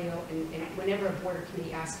Memorial. And whenever a board or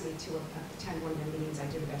committee asked me to attend one of their meetings, I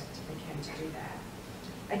do the best I can to do that.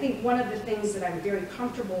 I think one of the things that I'm very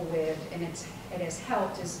comfortable with, and it has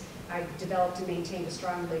helped, is I've developed and maintained a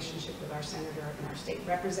strong relationship with our senator and our state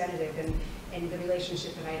representative, and the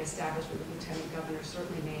relationship that I had established with the lieutenant governor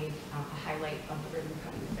certainly made a highlight of the ribbon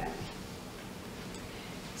cutting event.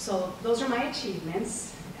 So those are my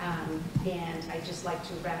achievements, and I'd just like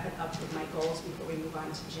to wrap it up with my goals before we move on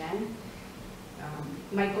to Jen.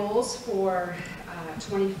 My goals for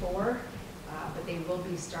 '24, but they will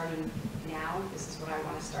be starting now. This is what I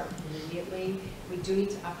want to start immediately. We do need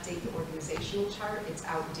to update the organizational chart. It's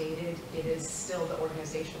outdated. It is still the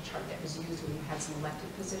organizational chart that was used when you had some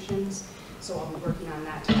elected positions. So I'll be working on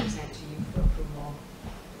that to present to you for approval.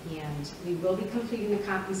 And we will be completing the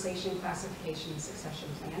compensation classification and succession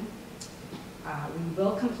plan. We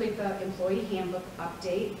will complete the employee handbook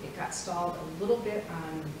update. It got stalled a little bit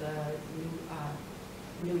on the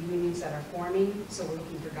new unions that are forming, so we're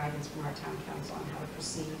looking for guidance from our town council on how to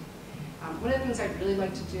proceed. One of the things I'd really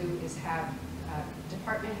like to do is have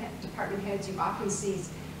department heads. You often see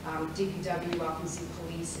DPW, you often see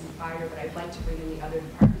police and fire, but I'd like to bring in the other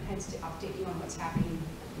department heads to update you on what's happening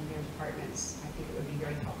in their departments. I think it would be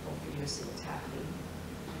very helpful for you to see what's happening.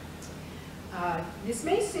 This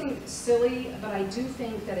may seem silly, but I do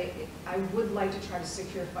think that I would like to try to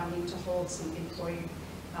secure funding to hold some employee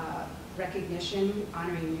recognition,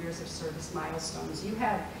 honoring years of service milestones. You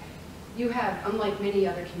have, unlike many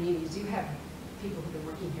other communities, you have people who've been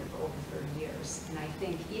working here for over 30 years. And I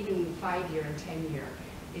think even 5-year and 10-year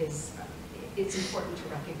it's important to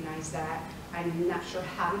recognize that. I'm not sure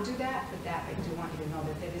how to do that, but that I do want you to know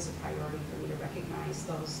that that is a priority for me to recognize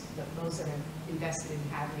those that have invested in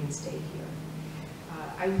having and stayed here.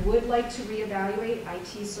 I would like to reevaluate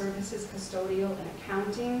IT services, custodial, and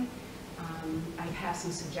accounting. I have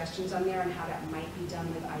some suggestions on there on how that might be done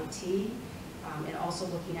with IT, and also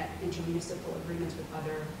looking at intermunicipal agreements with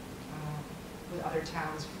other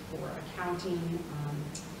towns for accounting,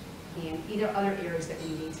 and either other areas that we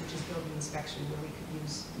need, such as building inspection, where we could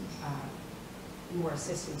use more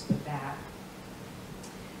assistance with that.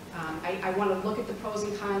 I want to look at the pros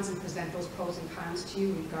and cons and present those pros and cons to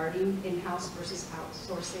you regarding in-house versus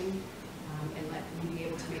outsourcing, and let you be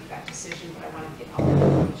able to make that decision, but I want to get all the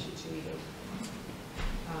information to you.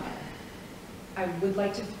 I would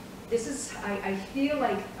like to, I feel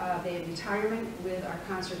like the retirement with our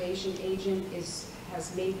conservation agent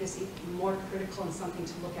has made this more critical and something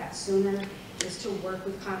to look at sooner, is to work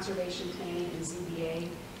with conservation planning and ZBA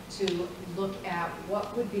to look at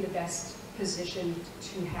what would be the best position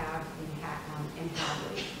to have in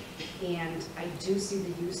Hadley. And I do see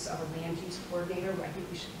the use of a land use coordinator. I think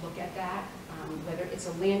we should look at that, whether it's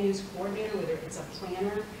a land use coordinator, whether it's a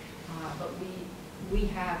planner, but we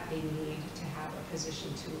have a need to have a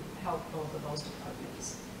position to help both of those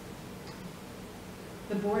departments.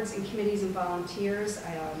 The boards and committees and volunteers,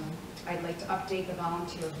 I'd like to update the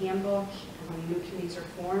volunteer handbook. When new committees are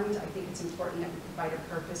formed, I think it's important that we provide a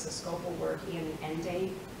purpose, a scope of work, and an end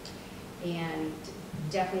date. And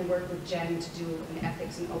definitely work with Jen to do an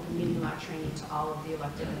ethics and open meeting law training to all of the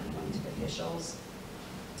elected and appointed officials.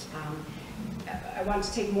 I want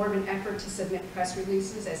to take more of an effort to submit press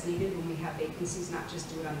releases as needed when we have vacancies, not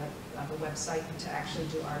just do it on the website, but to actually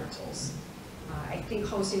do articles. I think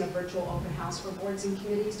hosting a virtual open house for boards and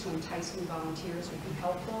committees to entice new volunteers would be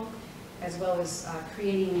helpful, as well as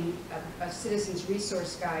creating a citizens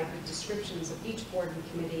resource guide with descriptions of each board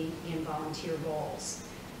and committee and volunteer roles.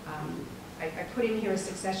 I put in here a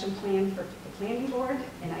succession plan for the planning board,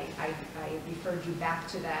 and I referred you back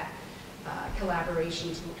to that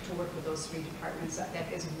collaboration to work with those 3 departments.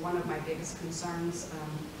 That is one of my biggest concerns.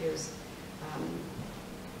 There's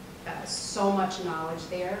so much knowledge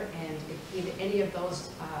there, and if any of those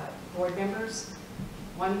board members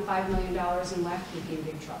won $5 million and left, we'd be in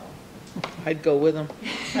big trouble. I'd go with them.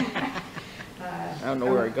 I don't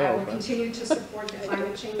know where I go. I will continue to support the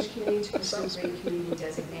Climate Change Committee to pursue green community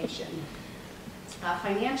designation.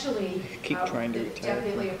 Financially,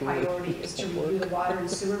 definitely a priority is to review the water and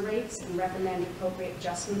sewer rates and recommend appropriate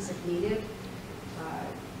adjustments if needed.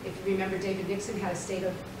 If you remember, David Nixon had a State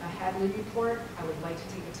of Hadley report. I would like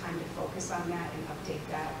to take the time to focus on that and update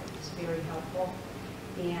that. It's very helpful.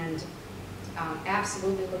 And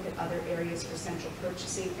absolutely look at other areas for central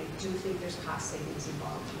purchasing. I do think there's cost savings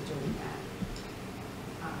involved in doing that.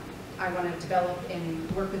 I want to develop and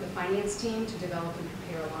work with the finance team to develop and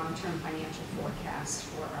prepare a long-term financial forecast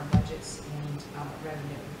for our budgets and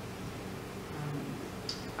revenue.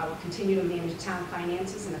 I will continue to manage town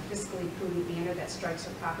finances in a fiscally prudent manner that strikes a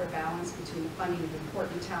proper balance between the funding of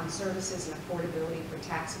important town services and affordability for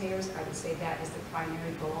taxpayers. I would say that is the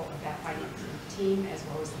primary goal of that finance team, as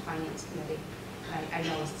well as the finance committee. I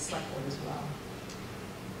know as the select board as well.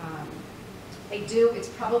 It's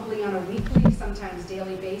probably on a weekly, sometimes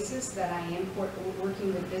daily basis that I am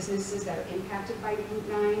working with businesses that are impacted by Route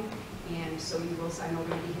 9. And so you will, I know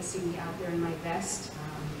Randy has seen me out there in my vest,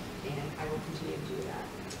 and I will continue to do that.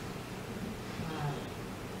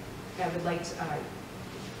 I would like to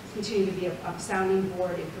continue to be a sounding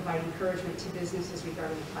board and provide encouragement to businesses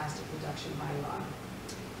regarding the plastic reduction bylaw.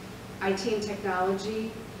 IT and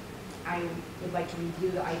technology, I would like to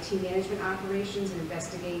review the IT management operations and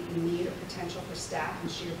investigate the need or potential for staff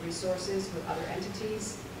and shared resources with other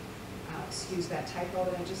entities. Excuse that typo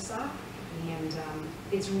that I just saw. And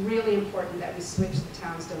it's really important that we switch the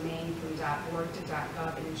town's domain from .org to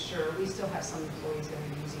 .gov and ensure we still have some employees that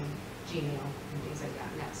are using Gmail and things like that,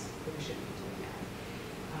 and we shouldn't be doing that.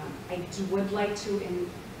 I would like to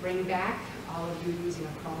bring back all of you using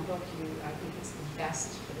a Chromebook. I think it's the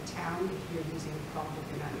best for the town if you're using a Chromebook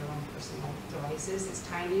and not your own personal devices. It's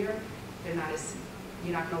tinier. You're not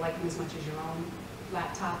going to like them as much as your own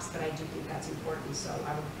laptops, but I do think that's important, so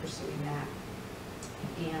I will be pursuing that.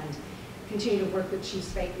 And continue to work with Chief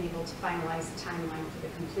Spakenable to finalize the timeline for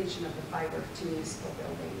the completion of the fiber to municipal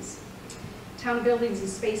buildings. Town buildings and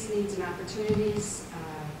space needs and opportunities.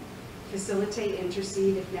 Facilitate,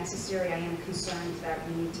 intercede if necessary. I am concerned that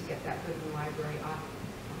we need to get that Goodwin Library off,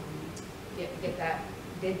 get that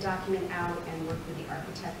bid document out and work with the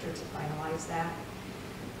architecture to finalize that.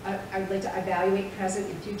 I would like to evaluate present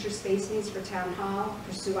and future space needs for Town Hall,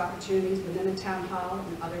 pursue opportunities within the Town Hall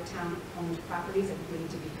and other town-owned properties that we need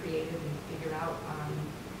to be creative and figure out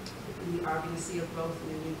the RBC of growth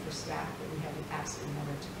and the need for staff, but we have absolutely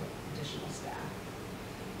nowhere to put additional staff.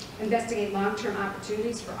 Investigate long-term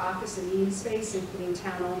opportunities for office and meeting space, including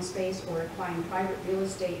town-owned space or acquiring private real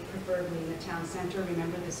estate, preferably in the town center.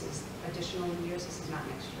 Remember, this is additional years. This is not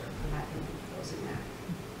next year. I'm not going to be proposing that.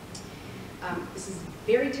 This is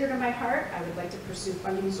very dear to my heart. I would like to pursue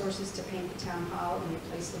funding sources to paint the town hall and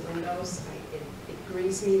replace the windows. It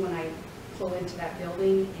grieves me when I pull into that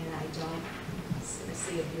building and I don't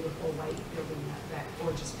see a beautiful white building, that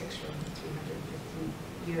gorgeous picture of the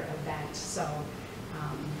 350-year event. So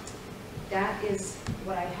that is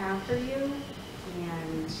what I have for you.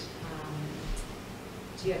 And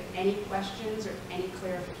do you have any questions or any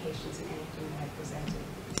clarifications in anything that I presented?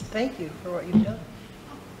 Thank you for what you've done.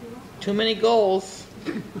 Too many goals.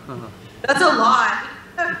 That's a lot.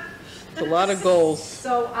 It's a lot of goals.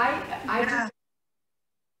 So I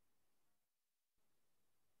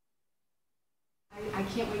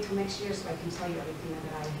can't wait till next year so I can tell you everything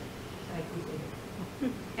that I completed.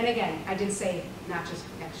 And again, I did say not just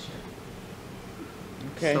next year.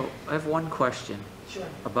 Okay. So I have one question. Sure.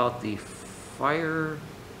 About the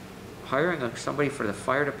hiring of somebody for the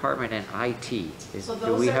fire department and IT.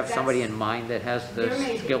 Do we have somebody in mind that has the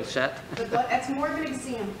skill set? But that's more of an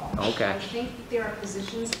example. Okay. I think that there are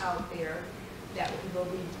positions out there that will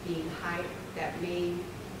be being hired,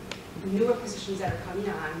 newer positions that are coming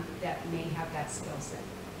on that may have that skill set.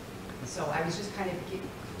 So I was just kind of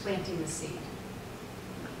planting the seed.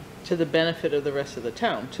 To the benefit of the rest of the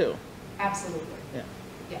town, too. Absolutely. Yeah.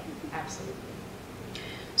 Yeah, absolutely.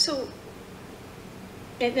 So,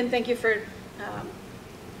 and thank you for,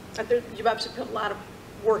 you've obviously put a lot of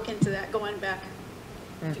work into that going back,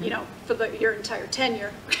 you know, for your entire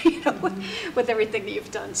tenure, you know, with everything that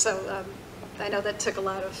you've done. So I know that took a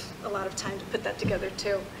lot of time to put that together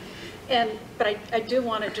too. But I do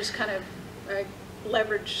want to just kind of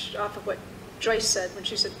leverage off of what Joyce said when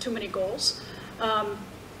she said too many goals.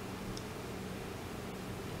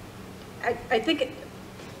 I think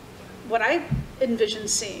what I envision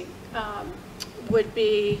seeing would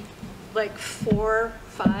be like 4 or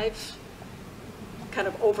 5 kind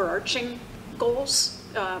of overarching goals.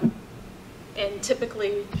 And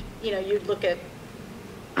typically, you know, you'd look at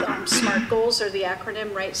SMART goals or the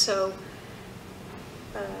acronym, right? So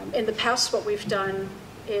in the past, what we've done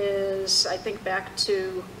is, I think back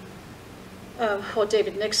to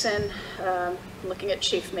David Nixon, looking at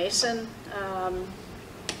Chief Mason,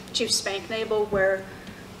 Chief Spanknable, where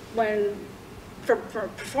from a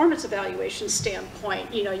performance evaluation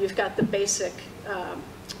standpoint, you know, you've got the basic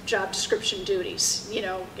job description duties, you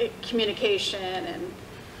know, communication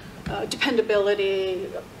and dependability,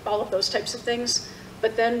 all of those types of things.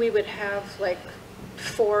 But then we would have like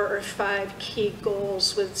 4 or 5 key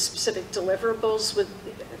goals with specific deliverables.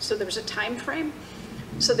 So there was a time frame.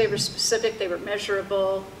 So they were specific, they were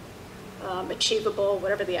measurable, achievable,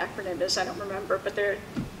 whatever the acronym is, I don't remember. But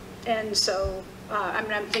and so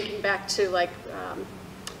I'm thinking back to like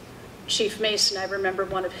Chief Mason. I remember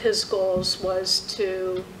one of his goals was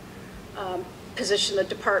to position the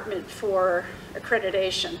department for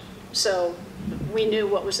accreditation. So we knew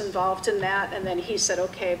what was involved in that, and then he said,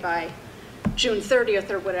 okay, by June 30th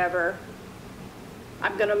or whatever,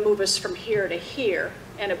 I'm going to move us from here to here.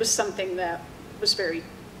 And it was something that was very,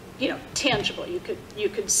 you know, tangible. You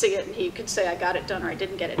could see it, and he could say, I got it done or I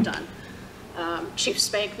didn't get it done. Chief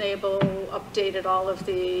Spanknable updated all of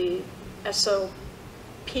the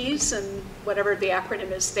SOPs and whatever the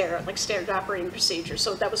acronym is there, like standard operating procedure.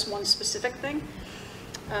 So that was one specific thing.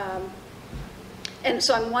 And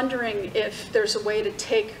so I'm wondering if there's a way to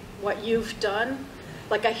take what you've done,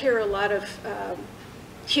 like I hear a lot of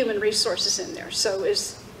human resources in there. So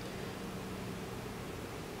is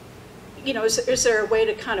there a way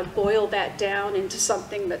to kind of boil that down into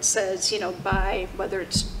something that says, by whether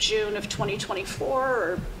it's June of 2024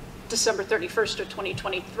 or December 31st of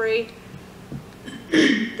 2023,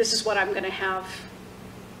 this is what I'm going to have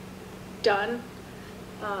done.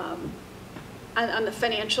 On the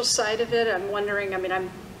financial side of it, I'm wondering,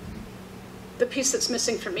 the piece that's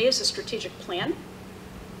missing for me is a strategic plan.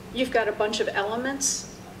 You've got a bunch of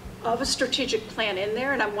elements of a strategic plan in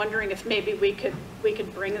there, and I'm wondering if maybe we could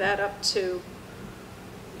bring that up to,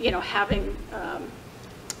 having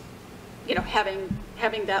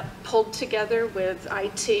that pulled together with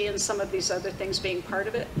IT and some of these other things being part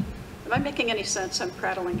of it. Am I making any sense? I'm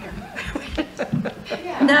prattling here.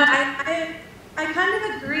 No, I kind of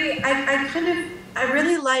agree. I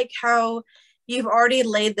really like how you've already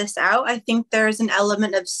laid this out. I think there's an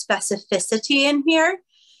element of specificity in here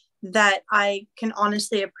that I can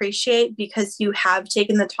honestly appreciate, because you have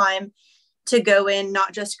taken the time to go in,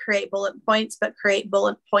 not just create bullet points, but create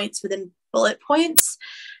bullet points within bullet points.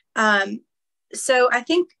 So I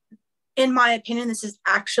think, in my opinion, this is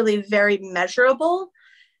actually very measurable.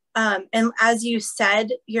 And as you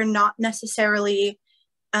said, you're not necessarily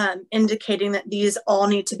indicating that these all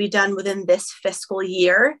need to be done within this fiscal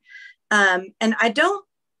year. And I don't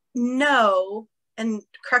know, and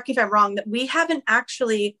correct me if I'm wrong, that we haven't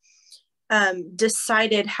actually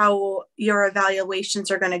decided how your evaluations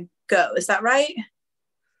are going to go. Is that right?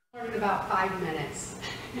 In about 5 minutes.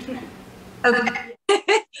 Okay.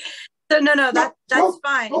 So no, that's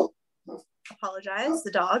fine. Apologize,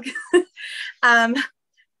 the dog.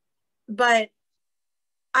 But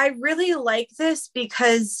I really like this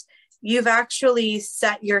because you've actually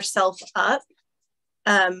set yourself up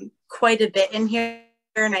quite a bit in here.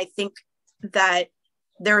 And I think that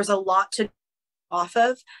there's a lot to go off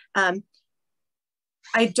of.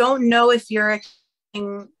 I don't know if you're,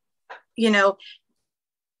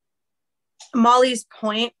 Molly's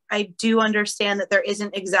point, I do understand that there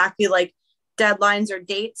isn't exactly like deadlines or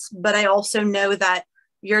dates, but I also know that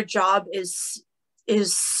your job is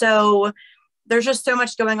so, there's just so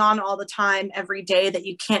much going on all the time, every day, that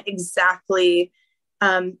you can't exactly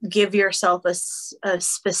give yourself a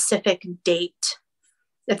specific date,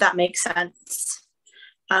 if that makes sense.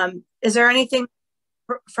 Is there anything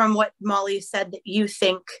from what Molly said that you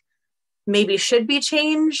think maybe should be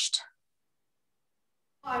changed?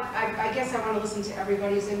 I guess I want to listen to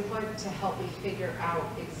everybody's input to help me figure out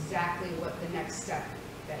exactly what the next step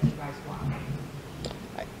that you guys want.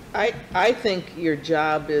 I think your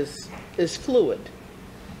job is fluid.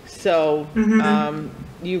 So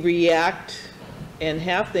you react and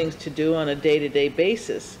have things to do on a day-to-day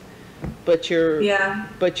basis, but your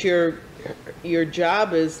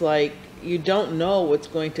job is like, you don't know what's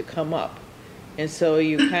going to come up, and so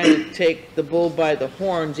you kind of take the bull by the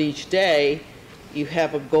horns each day. You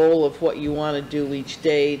have a goal of what you want to do each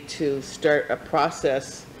day to start a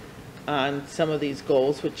process on some of these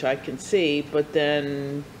goals, which I can see, but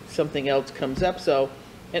then something else comes up. So,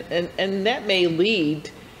 and that may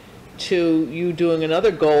lead to you doing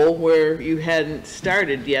another goal where you hadn't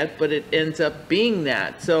started yet, but it ends up being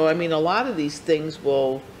that. So, I mean, a lot of these things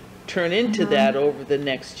will turn into that over the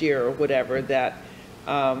next year or whatever, that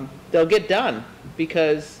they'll get done,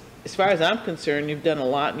 because as far as I'm concerned, you've done a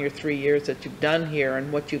lot in your 3 years that you've done here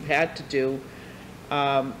and what you've had to do,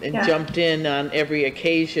 and jumped in on every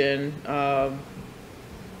occasion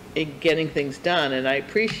in getting things done. And I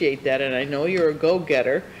appreciate that. And I know you're a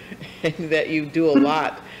go-getter and that you do a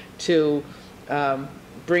lot to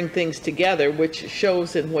bring things together, which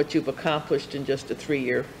shows in what you've accomplished in just a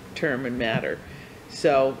 3-year term and matter.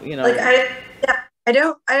 So, like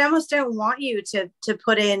I almost don't want you to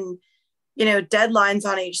put in, deadlines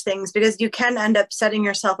on each things, because you can end up setting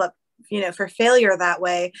yourself up, for failure that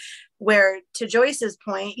way, where, to Joyce's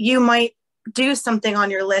point, you might do something on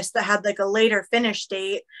your list that had like a later finish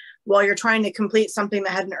date while you're trying to complete something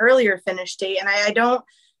that had an earlier finish date. And I don't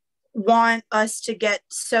want us to get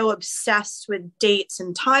so obsessed with dates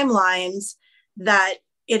and timelines that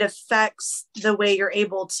it affects the way you're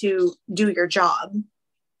able to do your job.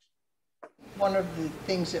 One of the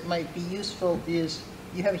things that might be useful is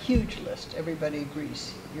you have a huge list. Everybody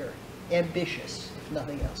agrees you're ambitious, if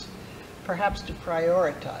nothing else. Perhaps to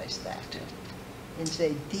prioritize that and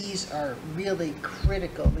say these are really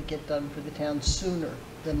critical to get done for the town sooner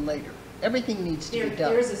than later. Everything needs to be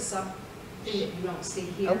done. thing that you don't see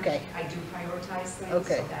here. Okay. I do prioritize things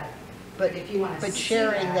Okay. so that, But, if you want to see but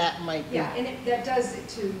sharing that might be. Yeah, and that does it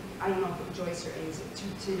to, I don't know if Joyce or Ames,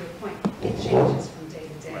 to your point, it changes from day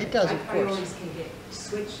to day. It does, My of course. priorities can get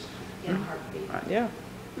switched in a heartbeat. Right. Yeah.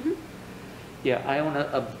 Yeah, I own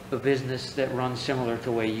a business that runs similar to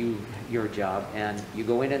the way your job, and you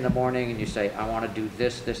go in the morning and you say, I want to do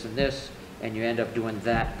this, this, and this, and you end up doing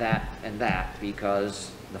that, that, and that,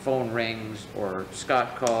 because the phone rings, or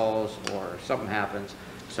Scott calls, or something happens.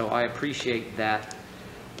 So I appreciate that.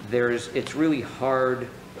 It's really hard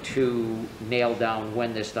to nail down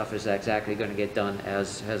when this stuff is exactly going to get done,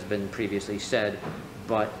 as has been previously said,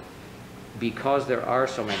 but because there are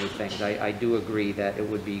so many things, I do agree that it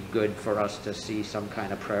would be good for us to see some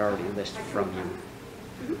kind of priority list from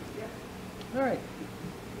you. All right.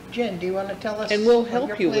 Jen, do you want to tell us? And we'll what help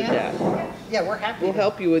your you with plan that. is? Yeah, we're happy. We'll to.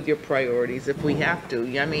 help you with your priorities if we have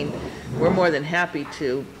to. I mean, we're more than happy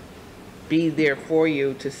to be there for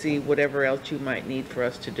you to see whatever else you might need for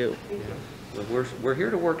us to do. We're here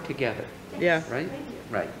to work together, Yeah. right?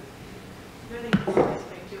 Right. I think it's nice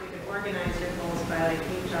to organize your goals by like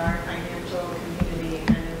HR, financial, community,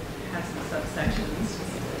 and have some subsections just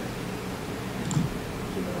to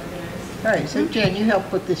keep it organized. All right, so Jen, you helped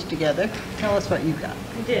put this together. Tell us what you got.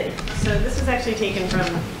 I did. So this was actually taken from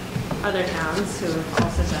other towns who have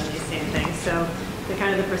also done these same things. So the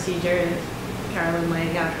kind of the procedure is Carolyn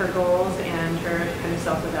laying out her goals and her kind of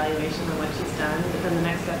self-evaluation of what she's done. But then the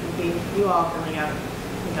next step would be you all filling out an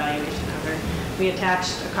evaluation of her. We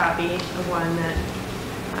attached a copy of one that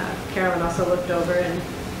Carolyn also looked over and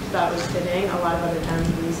thought was fitting. A lot of other towns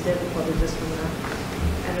used it, pulled it just from the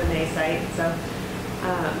MMA site. So,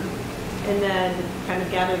 and then kind of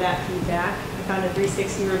gather that feedback. I found a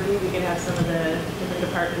 360 review. We could have some of the different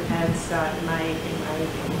department heads, Scott and Mike and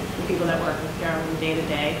the people that work with Carolyn day to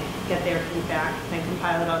day, get their feedback, then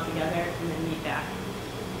compile it all together, and then meet back.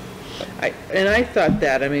 I thought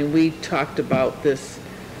that, I mean, we talked about this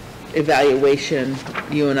evaluation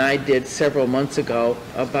you and I did several months ago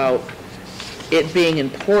about it being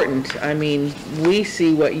important. I mean, we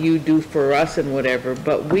see what you do for us and whatever,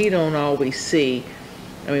 but we don't always see,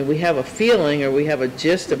 I mean, we have a feeling or we have a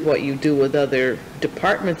gist of what you do with other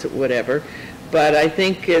departments or whatever, but I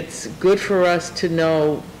think it's good for us to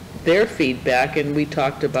know their feedback, and we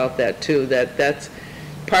talked about that too, that's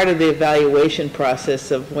part of the evaluation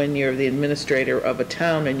process of when you're the administrator of a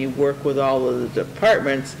town and you work with all of the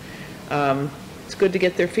departments. It's good to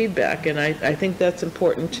get their feedback, and I think that's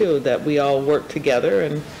important too, that we all work together,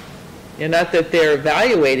 and not that they're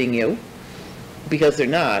evaluating you, because they're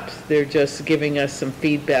not, they're just giving us some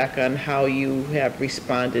feedback on how you have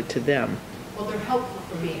responded to them. Well, they're helpful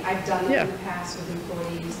for me. I've done them in the past with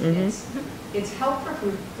employees. It's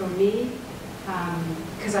helpful for me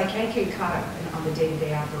because I can get caught up on the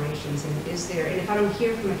day-to-day operations, and if I don't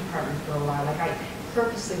hear from a department for a while, like I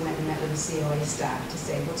purposely went and met with the COA staff to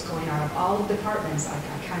say what's going on of all the departments.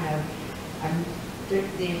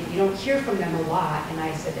 You don't hear from them a lot, and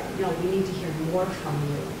I said, no, we need to hear more from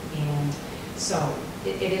you, and so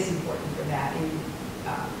it is important for that, and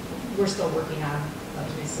we're still working on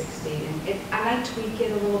 360, and I tweak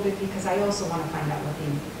it a little bit because I also want to find out what the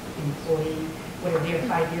employee, what are their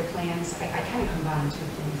 5-year plans. I kind of combine two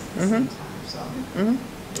things at the same time,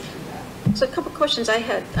 so. So a couple questions I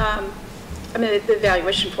had. I mean, the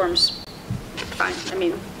evaluation forms, fine. I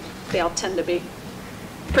mean, they all tend to be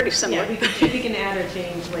pretty similar. Yeah, we can add or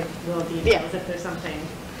change like little details if there's something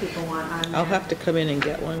people want on there. I'll have to come in and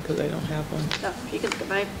get one because I don't have one. No, you can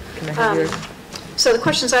buy. Can I have yours? So the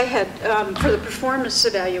questions I had for the performance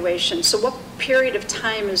evaluation, so what period of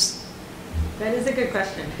time is? That is a good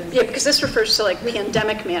question. Yeah, because this refers to like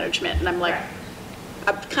pandemic management, and I'm like,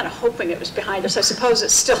 I'm kind of hoping it was behind us. I suppose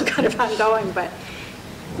it's still kind of ongoing, but.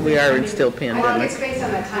 We are in still I think pandemic. it's based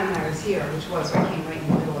on that time when I was here, which was, I came right in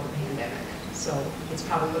the middle of the pandemic. So it's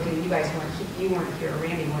probably looking, you guys weren't here,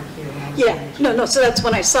 Randy weren't here when I was Yeah, no, so that's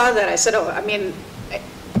when I saw that, I said, oh, I mean,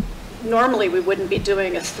 normally we wouldn't be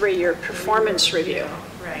doing a 3-year performance review.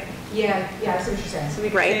 Right. Yeah, I see what you're saying. So we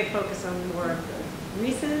can say focus on more of the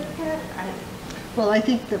recent. Well, I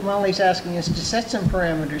think that Molly's asking us to set some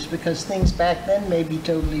parameters because things back then may be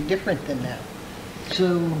totally different than now.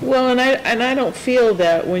 So. Well, and I don't feel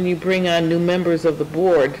that when you bring on new members of the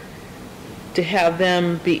board, to have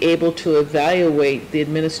them be able to evaluate the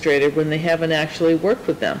administrator when they haven't actually worked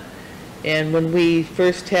with them. And when we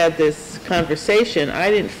first had this conversation,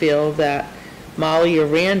 I didn't feel that Molly or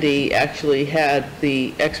Randy actually had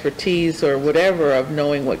the expertise or whatever of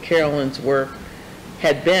knowing what Carolyn's work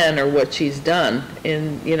had been or what she's done.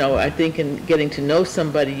 And, I think in getting to know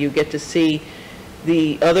somebody, you get to see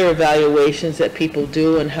the other evaluations that people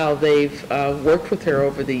do and how they've worked with her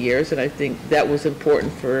over the years, and I think that was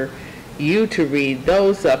important for you to read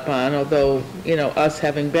those up on, although, you know, us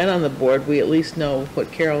having been on the board, we at least know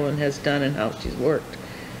what Carolyn has done and how she's worked.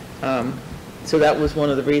 So that was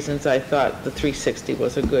one of the reasons I thought the 360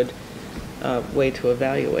 was a good way to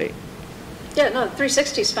evaluate. Yeah, no,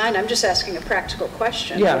 360 is fine. I'm just asking a practical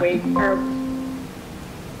question. Yeah.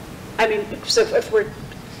 I mean, so if we're...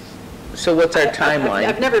 So what's our timeline?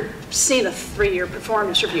 I've never seen a 3-year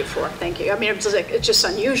performance review for it, thank you. I mean, it's just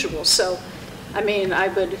unusual. So, I mean, are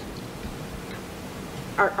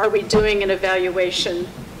we doing an evaluation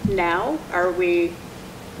now? Are we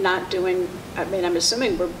not doing, I mean, I'm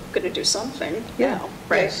assuming we're going to do something now,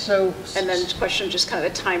 right? Yeah, so, and then the question, just kind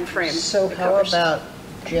of the time frame. So how about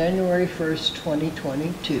January 1st,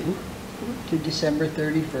 2022 to December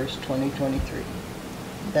 31st, 2023?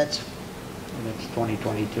 That's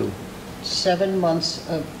 2022. 7 months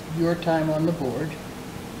of your time on the board,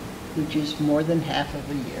 which is more than half of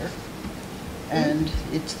a year. And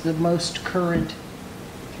it's the most current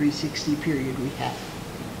 360 period we have.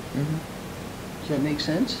 Does that make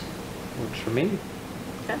sense? Works for me.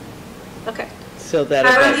 Okay. Okay. So that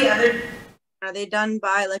How are the other, are they done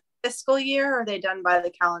by like fiscal year or are they done by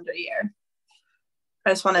the calendar year? I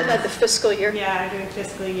just wanted By the fiscal year? Yeah, doing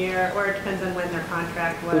fiscal year, or it depends on when their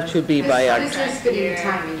contract was. Which would be by It's October. just fitting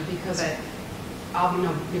timing because I'll be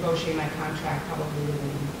negotiating my contract probably within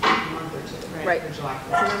a month or two. Right. For July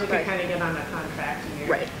So 1st. then we could kind of get on the contract year.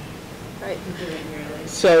 Right. Right. And do it yearly.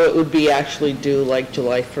 So it would be actually due like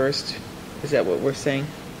July 1st? Is that what we're saying?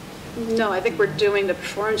 No, I think we're doing the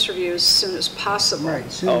performance review as soon as possible.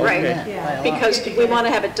 Right, sooner than Right. that, Yeah. by a lot. Because we want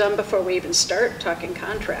to have it done before we even start talking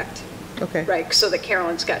contract. Okay. Right, so that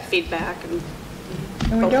Carolyn's got feedback and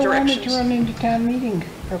And we both don't want it to directions. run into town meeting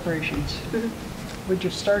preparations. We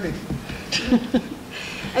just started.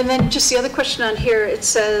 And then just the other question on here, it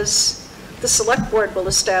says, the select board will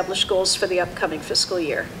establish goals for the upcoming fiscal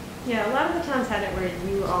year. Yeah, a lot of the towns had it where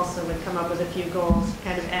you also would come up with a few goals,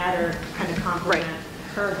 kind of add or kind of complement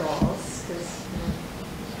her goals, because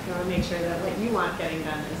you want to make sure that what you want getting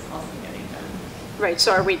done is also getting done. Right,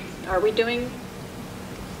 so are we doing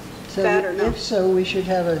So that or no? if so, we should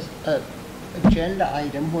have a agenda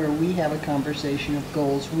item where we have a conversation of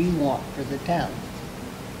goals we want for the town.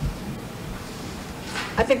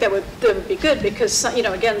 I think that would be good because, you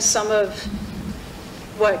know, again, some of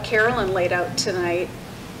what Carolyn laid out tonight,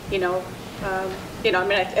 I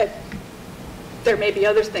mean, there may be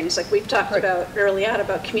other things, like we've talked about early on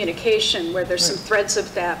about communication, where there's some threads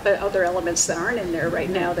of that, but other elements that aren't in there right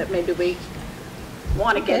now that maybe we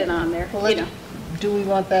want to get it on there, Well, do we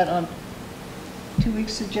want that on 2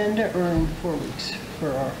 weeks' agenda or in 4 weeks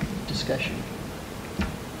for our discussion?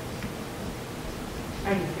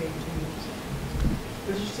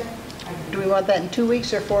 Do we want that in 2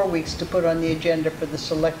 weeks or 4 weeks to put on the agenda for the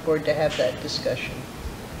select board to have that discussion?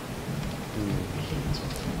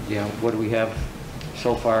 Yeah, what do we have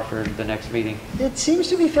so far for the next meeting? It seems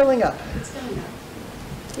to be filling up.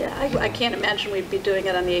 Yeah, I can't imagine we'd be doing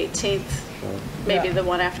it on the 18th, maybe Yeah. the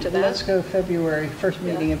one after that. Let's go February, first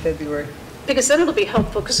meeting in February. Because then it'll be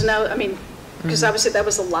helpful, because now, I mean, because obviously that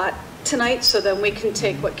was a lot tonight, so then we can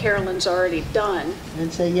take what Carolyn's already done.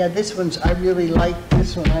 And say, yeah, this one's, I really like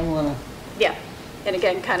this one, I want to. Yeah, and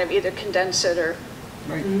again, kind of either condense it or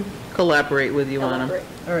Right. Collaborate with you on them. elaborate.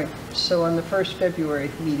 All right, so on the first February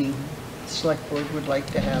meeting, the select board would like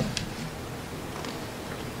to have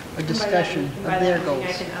a discussion By of that their meeting, goals.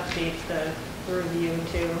 I can update the review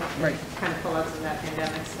too. Right. Kind of pull out some of that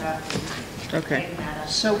pandemic stuff. And Okay. tighten that up.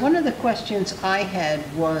 So one of the questions I had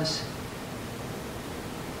was,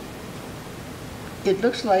 it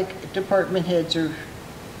looks like department heads are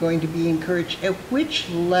going to be encouraged. At which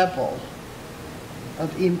level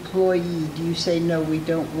of employee do you say, no, we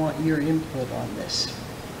don't want your input on this?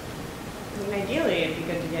 I mean, ideally, it'd be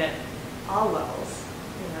good to get all levels,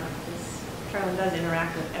 because Carolyn does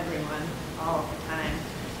interact with everyone all of the time.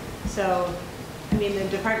 So, I mean, the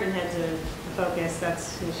department heads of focus,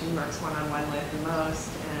 that's who she works one-on-one with the most,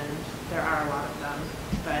 and there are a lot of them.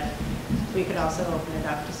 But we could also open it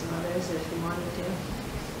up to some others if we wanted to.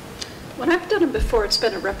 When I've done it before, it's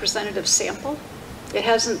been a representative sample. It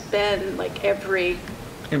hasn't been like every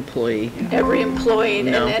Employee. employee,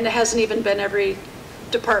 No. and it hasn't even been every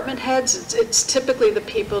department heads. It's typically the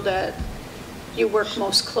people that you work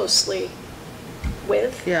most closely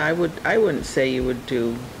with. Yeah, I wouldn't say you would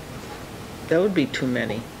do, that would be too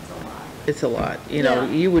many. It's a lot. You know,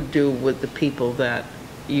 Yeah. you would do with the people that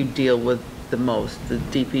you deal with the most, the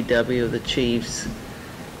DPW, the chiefs,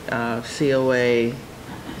 COA,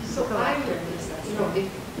 So I would,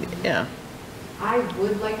 yeah. I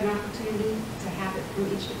would like an opportunity to have it from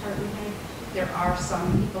each department head. There are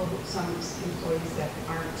some people, some employees that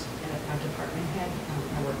aren't a department head.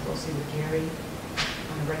 I work closely with Gary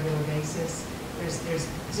on a regular basis. There's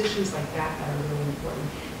positions like that that are really important.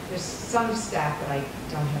 There's some staff that I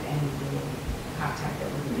don't have any real contact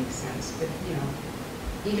that wouldn't make sense. But, you know,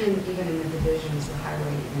 even in the divisions, the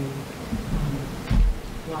highway and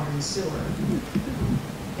water and sewer,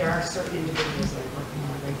 there are certain individuals that are working on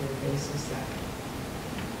a regular basis that,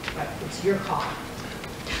 but it's your call.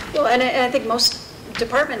 Well, and I think most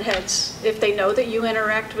department heads, if they know that you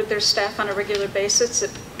interact with their staff on a regular basis,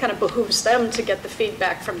 it kind of behooves them to get the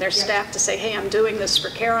feedback from their staff to say, hey, I'm doing this for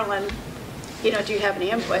Carolyn, you know, do you have any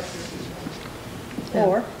input?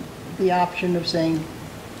 Or the option of saying,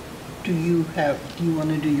 do you want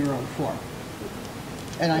to do your own form?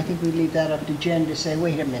 And I think we leave that up to Jen to say,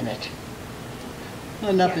 wait a minute.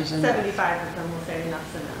 Enough is enough. 75 of them will say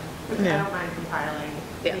enough's enough. I don't mind compiling,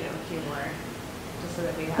 you know, a few more, just so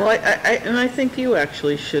that we have. Well, and I think you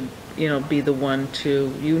actually should, you know, be the one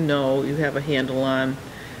to, you have a handle on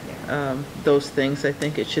those things. I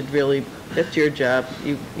think it should really, that's your job.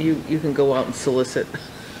 You can go out and solicit.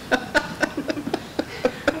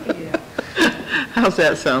 How's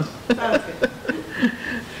that sound? Sounds good.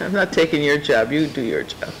 I'm not taking your job, you do your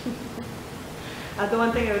job. The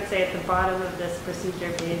one thing I would say at the bottom of this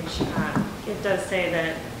procedure page, it does say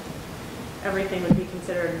that everything would be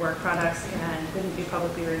considered work products and wouldn't be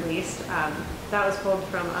publicly released. That was pulled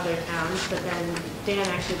from other towns, but then Dan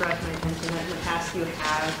actually brought to my attention that in the past you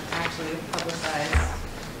have actually publicized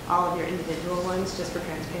all of your individual ones just for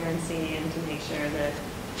transparency and to make sure that,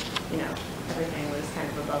 you know, everything was kind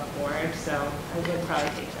of above board, so I would probably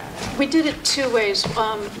take that out. We did it two ways.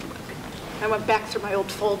 I went back through my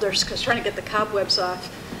old folders because trying to get the cobwebs off.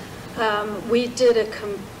 We did a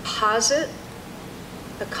composite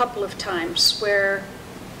a couple of times where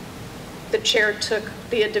the chair took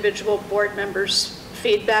the individual board members'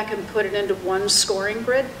 feedback and put it into one scoring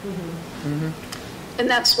grid. And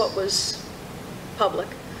that's what was public.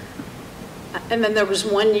 And then there was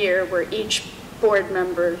 1 year where each board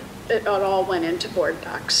member, it all went into board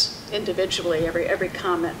docs individually, every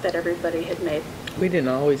comment that everybody had made. We didn't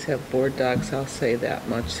always have board docs, I'll say that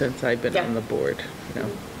much, since I've been on the board, you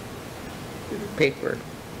know. Paper.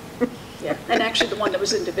 Yeah, and actually the one that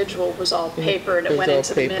was individual was all paper, and it went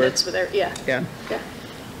into the minutes with their, Yeah.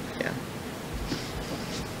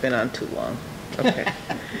 Been on too long. Okay.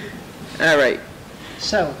 All right.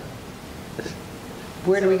 So,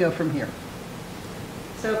 where do we go from here?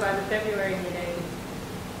 So by the February meeting,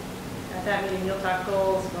 at that meeting, you'll talk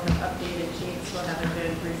goals, we'll have updated sheets, we'll have a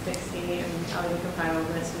good 360, and I'll even compile a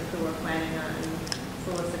list of who we're planning on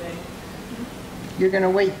soliciting. You're going to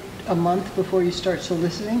wait a month before you start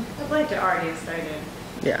soliciting? I'd like to already have started.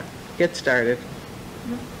 Yeah, get started.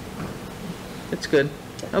 It's good.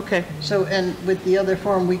 Okay. So, and with the other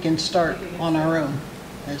form, we can start on our own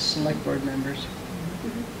as select board members.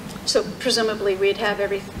 So presumably we'd have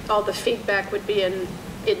all the feedback would be in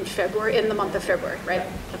February, in the month of February, right?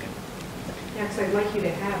 Okay. Yeah, because I'd like you to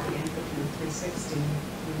have the input from 360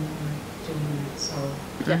 when we're doing that, so.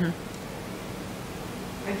 Yeah.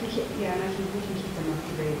 I can keep, we can keep them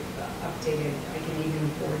updated. I can even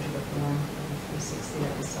forward you the form of 360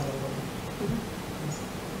 that was sellable.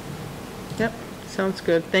 Yep, sounds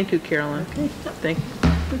good. Thank you, Carolyn. Okay.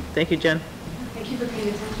 Thank you, Jen. Thank you for paying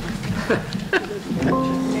attention.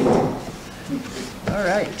 All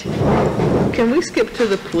right. Can we skip to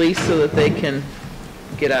the police so that they can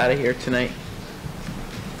get out of here tonight?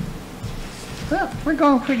 Well, we're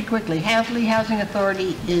going pretty quickly. Hadley Housing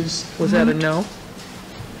Authority is... Was that a no?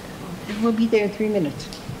 We'll be there in 3 minutes.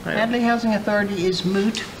 Hadley Housing Authority is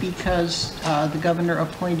moot because the governor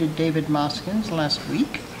appointed David Moskins last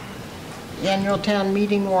week. Annual town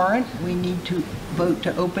meeting warrant, we need to vote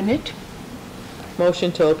to open it.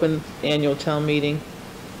 Motion to open annual town meeting.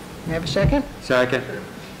 You have a second? Second.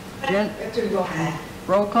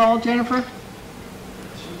 Roll call, Jennifer?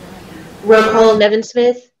 Roll call, Nevin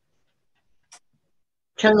Smith.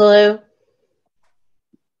 Chungalo.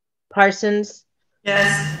 Parsons.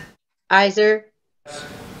 Yes. Iser.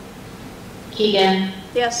 Keegan.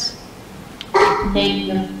 Yes. Thank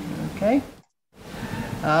you. Okay.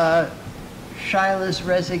 Shyla's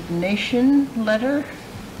resignation letter.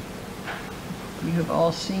 You have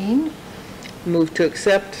all seen. Move to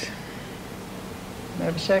accept. May I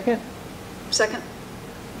have a second? Second.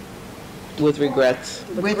 With regrets.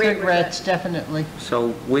 With regrets, definitely.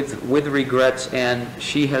 So with regrets, and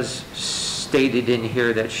she has stated in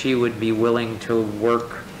here that she would be willing to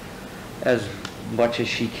work as much as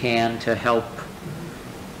she can to help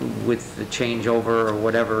with the changeover or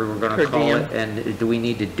whatever we're gonna Per call diem. it? And do we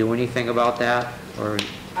need to do anything about that, or?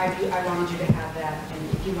 I wanted you to have that, and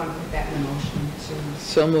if you want to put that in the motion to.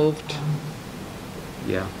 So moved.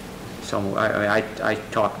 Yeah, so I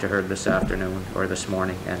talked to her this afternoon, or this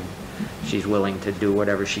morning, and she's willing to do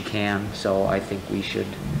whatever she can, so I think we should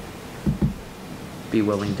be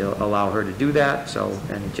willing to allow her to do that, so,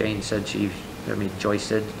 and Jane said Joyce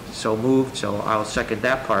said so moved, so I'll second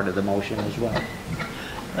that part of the motion as well.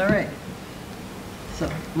 All right. So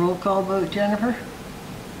roll call vote, Jennifer?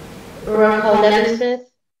 Roll call, Nevin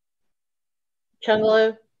Smith,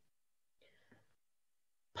 Chungalo,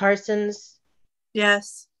 Parsons,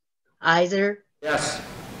 Yes. Iser, Yes.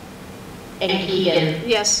 and Keegan.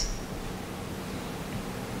 Yes.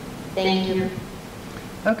 Thank you.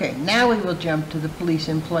 Okay, now we will jump to the police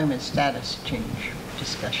employment status change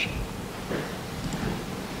discussion.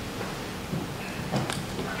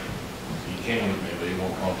 He came with me, but he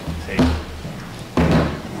won't come to the table.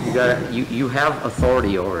 You have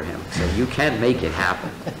authority over him, so you can make it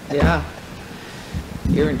happen. Yeah.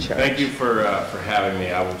 You're in charge. Thank you for having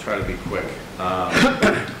me. I will try to be quick.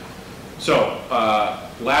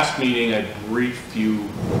 Last meeting I briefed you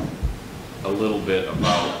a little bit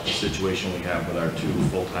about the situation we have with our 2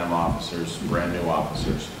 full-time officers, brand new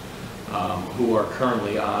officers, who are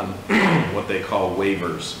currently on what they call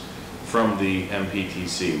waivers from the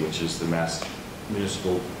MPTC, which is the Mass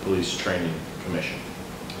Municipal Police Training Commission.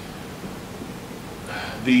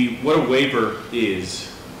 What a waiver is,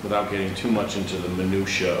 without getting too much into the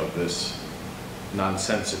minutia of this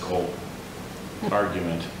nonsensical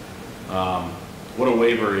argument, what a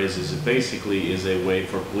waiver is it basically is a way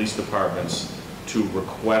for police departments to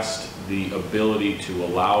request the ability to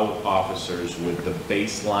allow officers with the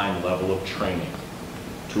baseline level of training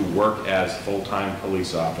to work as full-time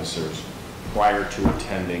police officers prior to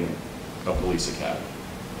attending a police academy,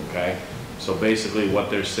 okay? So basically what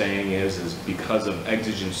they're saying is because of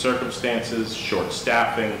exigent circumstances, short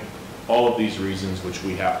staffing, all of these reasons which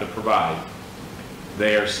we have to provide,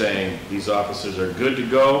 they are saying these officers are good to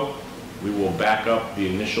go. We will back up the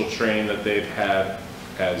initial training that they've had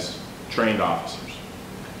as trained officers.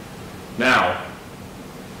 Now,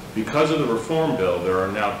 because of the reform bill, there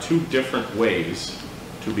are now 2 different ways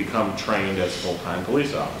to become trained as full-time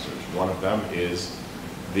police officers. One of them is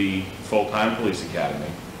the full-time police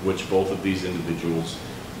academy, which both of these individuals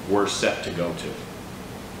were set to go to.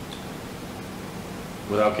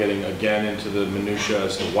 Without getting again into the minutia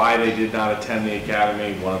as to why they did not attend the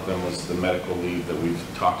academy, one of them was the medical leave that we've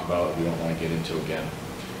talked about, we don't want to get into again.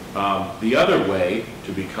 The other way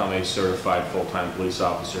to become a certified full-time police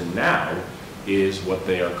officer now is what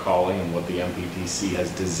they are calling, and what the MPTC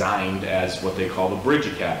has designed as what they call the Bridge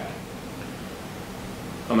Academy.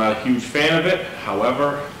 I'm not a huge fan of it,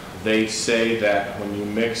 however, they say that when you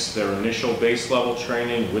mix their initial base level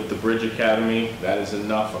training with the Bridge Academy, that is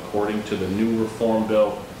enough, according to the new reform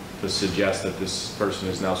bill, to suggest that this person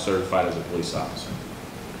is now certified as a police officer.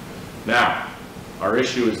 Now, our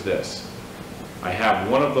issue is this. I have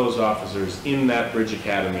one of those officers in that Bridge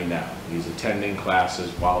Academy now. He's attending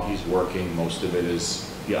classes while he's working. Most of it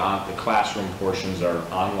is, the classroom portions are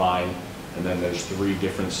online, and then there's 3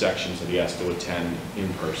 different sections that he has to attend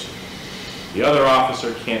in person. The other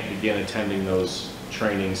officer can't begin attending those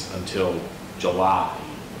trainings until July,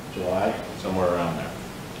 somewhere around there,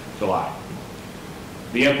 July.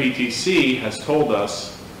 The MPTC has told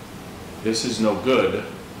us, this is no good,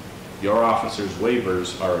 your officers'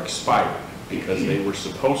 waivers are expired, because they were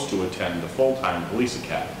supposed to attend the full-time police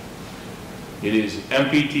academy. It is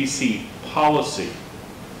MPTC policy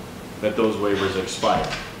that those waivers expire.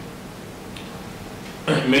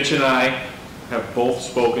 Mitch and I have both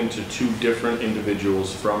spoken to 2 different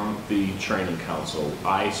individuals from the training council.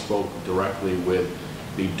 I spoke directly with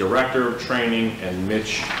the director of training, and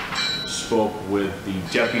Mitch spoke with the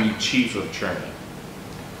deputy chief of training.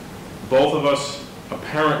 Both of us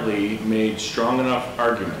apparently made strong enough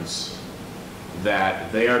arguments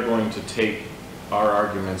that they are going to take our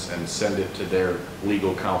arguments and send it to their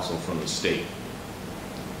legal counsel from the state.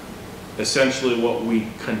 Essentially what we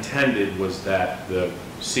contended was that the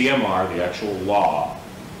CMR, the actual law,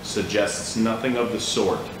 suggests nothing of the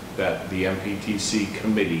sort, that the MPTC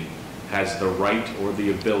committee has the right or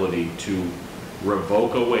the ability to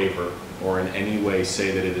revoke a waiver or in any way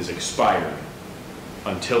say that it is expired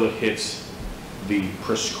until it hits the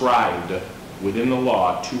prescribed, within the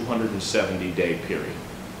law, 270-day period.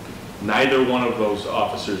 Neither one of those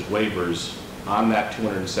officers' waivers on that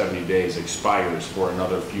 270 days expires for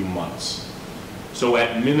another few months. So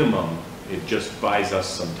at minimum, it just buys us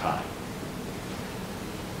some time.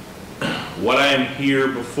 What I am here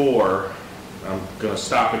before I'm gonna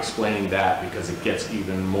stop explaining that because it gets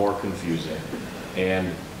even more confusing,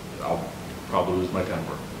 and I'll probably lose my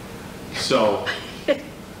temper. So,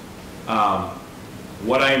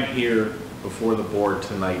 what I'm here before the board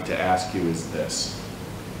tonight to ask you is this.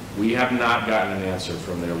 We have not gotten an answer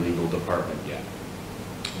from their legal department yet.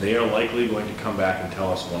 They are likely going to come back and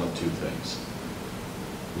tell us one of two things.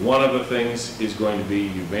 One of the things is going to be,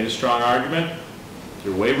 you've made a strong argument,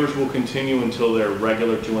 your waivers will continue until their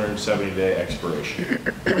regular 270-day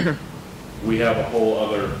expiration. We have a whole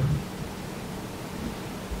other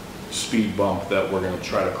speed bump that we're going to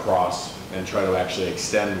try to cross and try to actually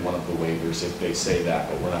extend one of the waivers if they say that,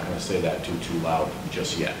 but we're not going to say that too loud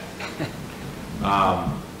just yet.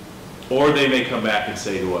 Or they may come back and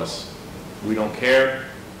say to us, we don't care,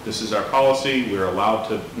 this is our policy, we're allowed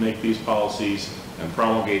to make these policies and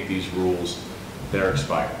promulgate these rules, they're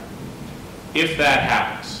expired. If that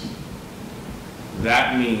happens,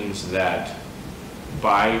 that means that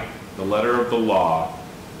by the letter of the law,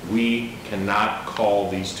 we cannot call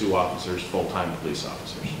these two officers full-time police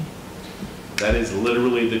officers. That is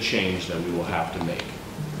literally the change that we will have to make.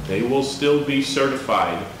 They will still be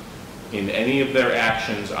certified in any of their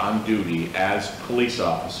actions on duty as police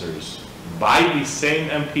officers by the same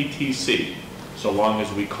MPTC, so long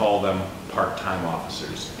as we call them part-time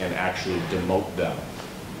officers and actually demote them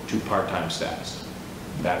to part-time status.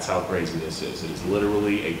 That's how crazy this is. It is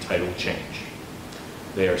literally a title change.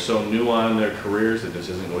 They are so new on their careers that this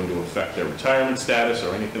isn't going to affect their retirement status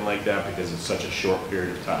or anything like that because it's such a short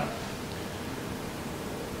period of time.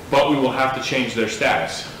 But we will have to change their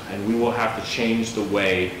status, and we will have to change the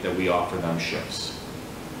way that we offer them shifts.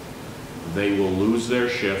 They will lose their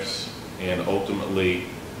shifts, and ultimately,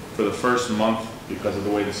 for the first month, because of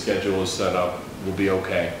the way the schedule is set up, we'll be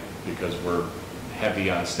okay because we're heavy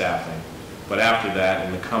on staffing. But after that,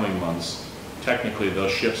 in the coming months, technically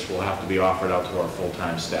those shifts will have to be offered out to our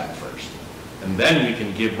full-time staff first. And then we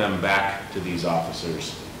can give them back to these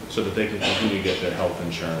officers so that they can continue to get their health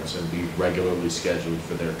insurance and be regularly scheduled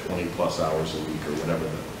for their 20 plus hours a week or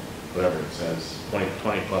whatever it says,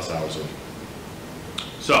 20 plus hours a week.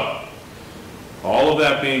 So, all of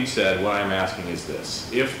that being said, what I'm asking is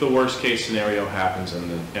this. If the worst case scenario happens and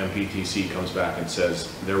the MPTC comes back and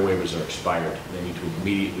says their waivers are expired, they need to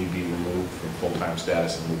immediately be removed from full-time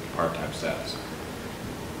status and moved to part-time status.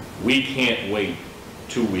 We can't wait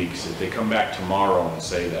 2 weeks. If they come back tomorrow and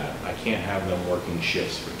say that, I can't have them working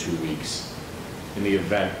shifts for 2 weeks. In the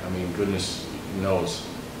event, I mean, goodness knows,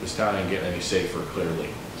 this town ain't getting any safer, clearly.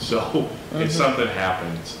 So if something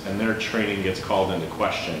happens and their training gets called into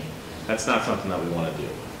question, that's not something that we want to deal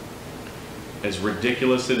with. As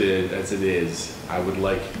ridiculous as it is, I would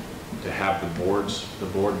like to have the board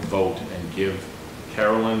vote and give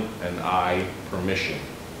Carolyn and I permission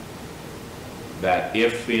that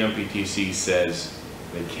if the MPTC says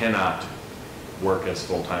they cannot work as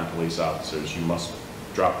full-time police officers, you must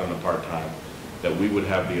drop them to part-time, that we would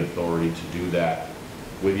have the authority to do that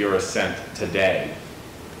with your assent today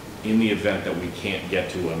in the event that we can't get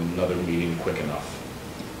to another meeting quick enough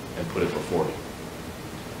and put it before you.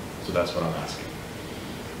 So that's what I'm asking.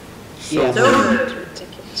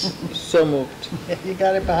 So moved. You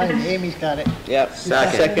got it behind, Amy's got it. Yep.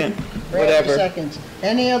 Second. Randy Whatever. seconds.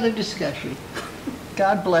 Any other discussion?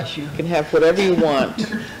 God bless you. You can have whatever you want.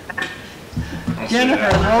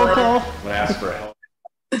 Jennifer, roll call. I'm gonna ask for help.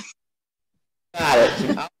 Got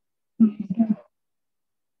it.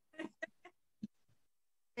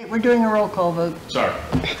 Hey, we're doing a roll call vote. Sorry.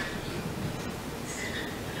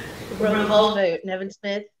 Roll call vote. Nevin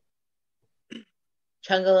Smith.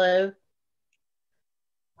 Chungalo.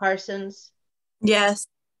 Parsons. Yes.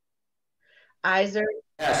 Iser.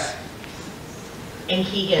 Yes. And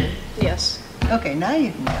Keegan. Yes. Okay, now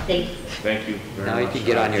you can go. Thank you very Now much. you can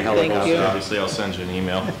get on your Thank helicopter. you. Obviously, I'll send you an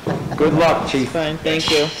email. Good luck, Chief. Fine, thank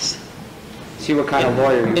you. See what kind of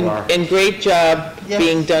lawyer you are. And great job Yes.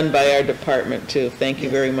 being done by our department too. Thank you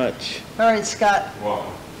very much. All right, Scott,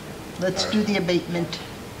 Welcome. let's do the abatement.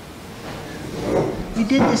 We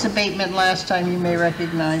did this abatement last time, you may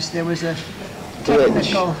recognize. There was a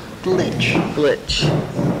technical glitch.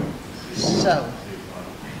 So,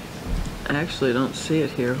 I actually don't see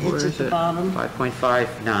it here. Where it's is at the it? bottom.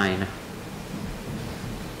 5.59.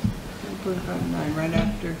 Right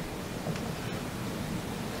after.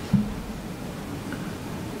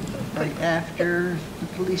 Right after the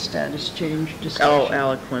police status change discussion. Oh,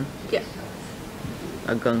 Algonquin. Yeah.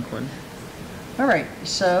 Algonquin. All right,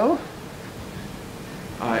 so,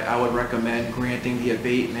 I would recommend granting the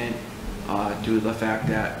abatement due to the fact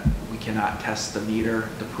that we cannot test the meter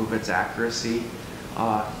to prove its accuracy.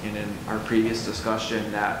 And in our previous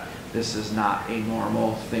discussion that this is not a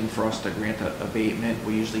normal thing for us to grant an abatement.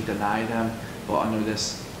 We usually deny them, but under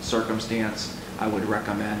this circumstance, I would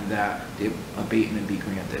recommend that the abatement be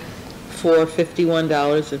granted. For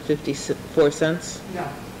 $51.54? No.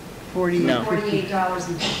 No.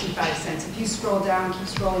 $48.55. If you scroll down, keep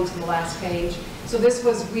scrolling to the last page. So this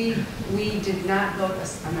was, we did not vote,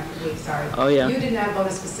 I'm not, wait, sorry. Oh, yeah. You did not vote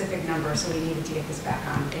a specific number, so we needed to get this back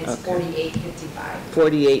on. It's Okay. $48.55.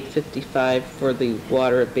 $48.55 for the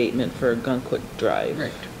water abatement for Gunquit Drive.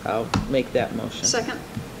 Right. I'll make that motion. Second.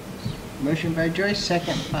 Motion by Joyce,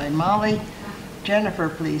 second by Molly. Jennifer,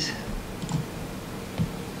 please.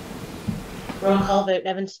 Roll call vote,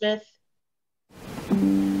 Nevin Smith.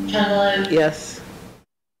 Chugalo. Yes.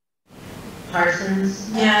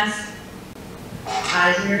 Parsons. Yes.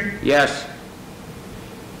 Eisner. Yes.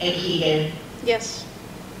 And Keegan. Yes.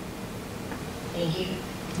 Thank you.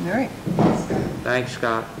 All right. Thanks,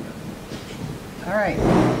 Scott. All right.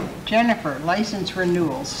 Jennifer, license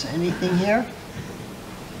renewals. Anything here?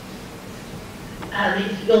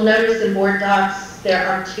 You'll notice in board docs, there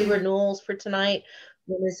are 2 renewals for tonight.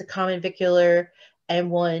 One is a common vicular and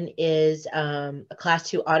one is a class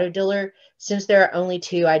 2 auto dealer. Since there are only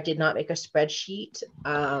 2, I did not make a spreadsheet.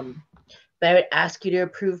 But I would ask you to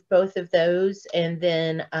approve both of those, and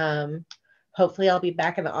then hopefully I'll be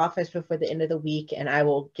back in the office before the end of the week, and I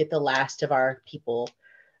will get the last of our people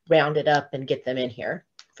rounded up and get them in here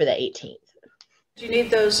for the 18th. Do you need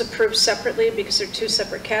those approved separately because they're 2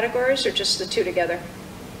 separate categories, or just the 2 together?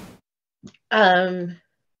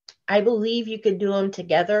 I believe you could do them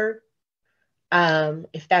together,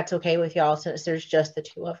 if that's okay with y'all, since there's just the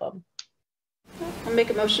 2 of them. I'll make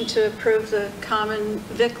a motion to approve the common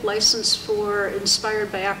vic license for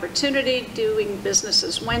Inspired by Opportunity, doing business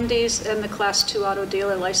as Wendy's, and the Class 2 auto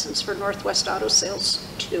dealer license for Northwest Auto Sales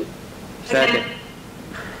 2. Second.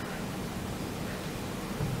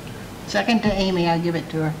 Second to Amy, I'll give it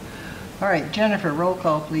to her. All right, Jennifer, roll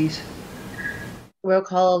call, please. Roll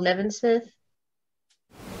call, Nevin Smith.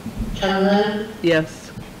 Chugalo.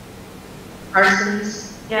 Yes.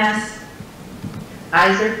 Parsons. Yes.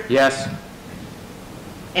 Eisner. Yes.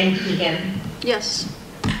 And Keegan. Yes.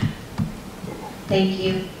 Thank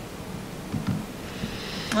you.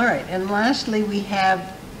 All right, and lastly, we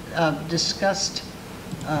have discussed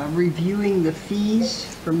reviewing the fees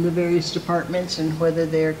from the various departments and whether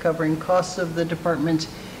they're covering costs of the departments.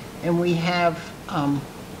 And we have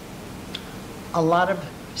a lot of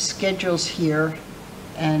schedules here.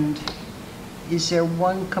 And is there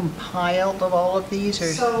one compiled of all of these?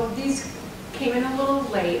 Or? So these came in a little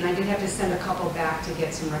late, and I did have to send a couple back to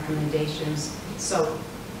get some recommendations. So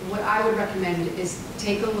what I would recommend is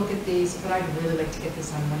take a look at these, but I'd really like to get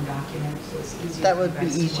this on one document, so it's easier. That for would you be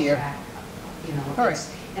guys to look easier. at, you know, All right.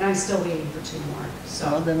 and I'm still waiting for 2 more.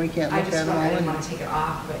 So Well, then we can't I look just at them all. I didn't want to take it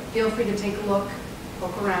off, but feel free to take a look,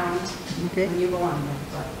 poke around Okay. when you go on there.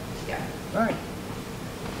 But yeah. All right.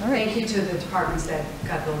 All right. Thank you to the departments that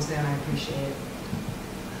got those in. I appreciate it.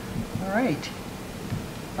 All right.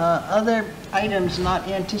 Other items not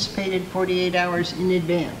anticipated 48 hours in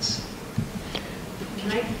advance.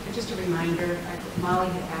 Can I, just a reminder, Molly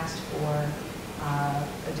had asked for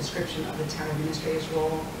a description of the town administrator's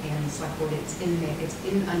role and select board. It's in there, it's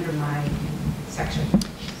in under my section,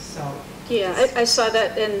 so. Yeah, I saw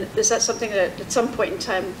that, and is that something that at some point in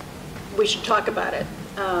time we should talk about it?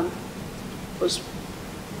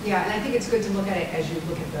 Yeah, and I think it's good to look at it as you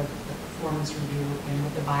look at the performance review and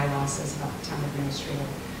what the bylaw says about the town administrator.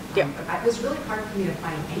 Yeah. But it was really hard for me to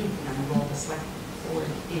find anything on the role of the select board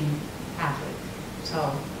in Hadley,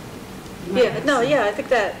 so. you might Yeah, have no, some- yeah, I think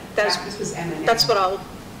this was MMA. that's what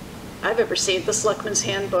I've ever seen, the Selectmen's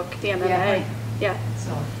Handbook, the MMA. right. Yeah,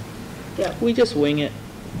 So, yeah. We just wing it.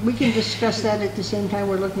 We can discuss that at the same time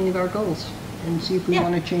we're looking at our goals and see if we Yeah.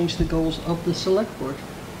 want to change the goals of the select board.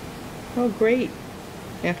 Oh, great.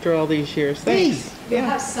 After all these years, thanks. we'll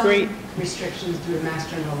have some great. restrictions due to mass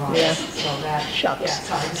general laws, Yeah. so that, Shucks. yeah,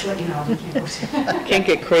 sorry, just let you know, we can't. Can't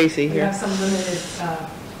get crazy We here. have some limited,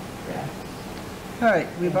 yeah. All right,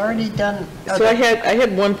 we've already done. So I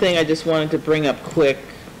had one thing I just wanted to bring up quick,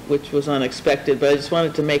 which was unexpected, but I just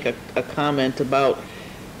wanted to make a comment about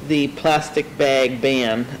the plastic bag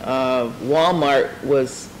ban. Walmart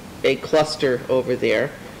was a cluster over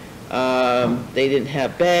there. They didn't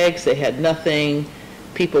have bags, they had nothing.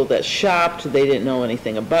 People that shopped, they didn't know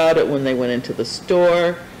anything about it when they went into the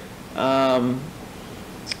store.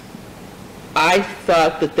 I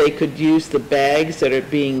thought that they could use the bags that are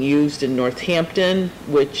being used in Northampton,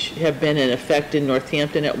 which have been in effect in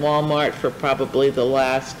Northampton at Walmart for probably the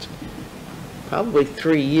last,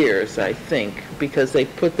 3 years, I think, because they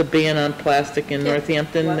put the ban on plastic in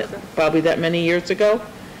Northampton probably that many years ago.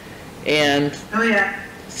 And Oh, yeah.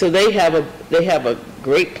 so they have a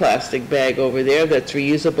great plastic bag over there that's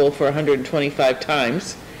reusable for 125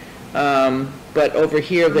 times. But over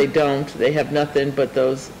here they don't. They have nothing but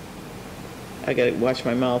those, I gotta watch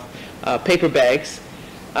my mouth, paper bags,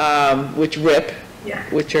 which rip, Yeah.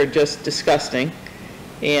 which are just disgusting.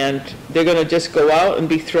 And they're gonna just go out and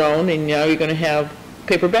be thrown, and now you're gonna have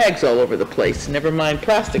paper bags all over the place, never mind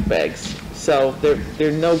plastic bags. So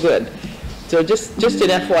they're no good. So just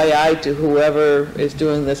an FYI to whoever is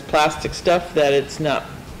doing this plastic stuff, that it's not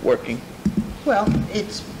working. Well,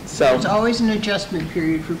 there's always an adjustment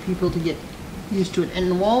period for people to get used to it.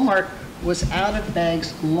 And Walmart was out of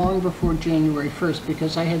bags long before January 1st,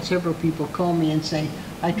 because I had several people call me and say,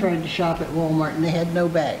 I tried to shop at Walmart and they had no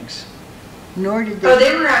bags. Nor did they. Oh,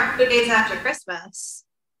 they were out 2 days after Christmas.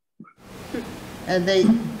 And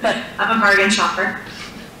but I'm a bargain shopper.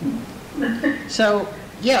 So,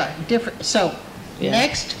 yeah, different. So, Yeah.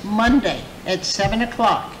 next Monday at 7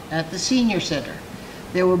 o'clock at the Senior Center,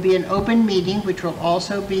 there will be an open meeting, which will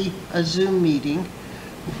also be a Zoom meeting,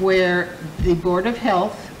 where the Board of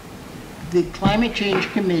Health, the Climate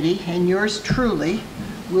Change Committee, and yours truly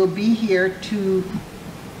will be here to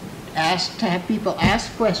have people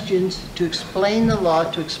ask questions, to explain the law,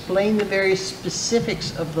 to explain the various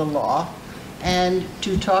specifics of the law, and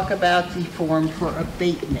to talk about the form for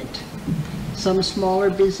abatement. Some smaller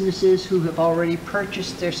businesses who have already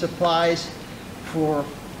purchased their supplies for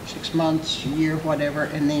 6 months, a year, whatever,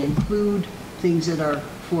 and they include things that are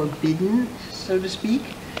forbidden, so to speak,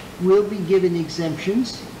 will be given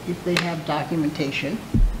exemptions if they have documentation.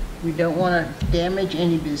 We don't want to damage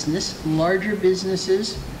any business. Larger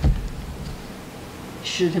businesses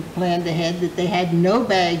should have planned ahead that they had no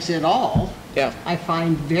bags at all. Yeah. I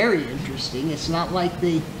find very interesting. It's not like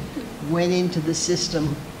they went into the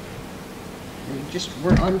system, they just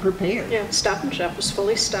were unprepared. Yeah, Stop and Shop was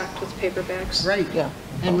fully stocked with paper bags. Right. Yeah.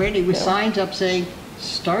 And ready with Yeah. signs up saying,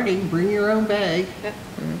 starting, bring your own bag. Yeah.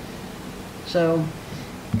 So,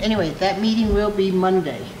 anyway, that meeting will be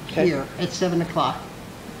Monday Okay. here at 7 o'clock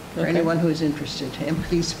for Okay. anyone who is interested. And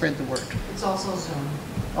please spread the word. It's also Zoom.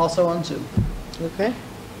 Also on Zoom. Okay,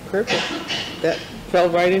 perfect. That fell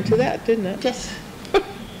right into that, didn't it? Yes.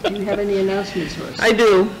 Do you have any announcements for us? I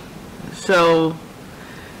do. So,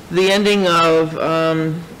 the ending of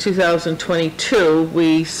 2022,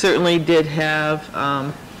 we certainly did have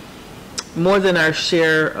more than our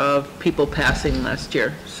share of people passing last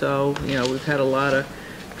year. So, we've had a lot of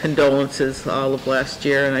condolences all of last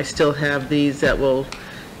year, and I still have these that will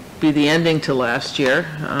be the ending to last year.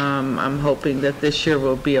 I'm hoping that this year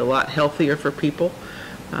will be a lot healthier for people.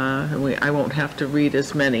 And I won't have to read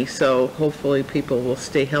as many, so hopefully people will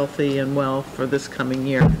stay healthy and well for this coming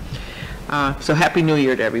year. So Happy New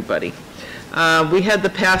Year to everybody. We had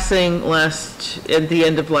the passing at the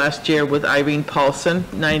end of last year with Irene Paulson,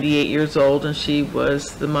 98 years old, and she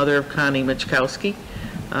was the mother of Connie Michkowski,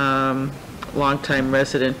 longtime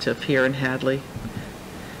resident of here in Hadley.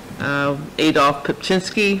 Adolf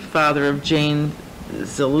Pipchinsky, father of Jane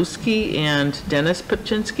Zalewski and Dennis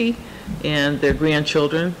Pipchinsky, and their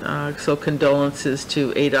grandchildren. So condolences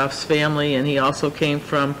to Adolf's family, and he also came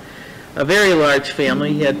from a very large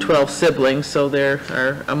family. He had 12 siblings, so there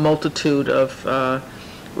are a multitude of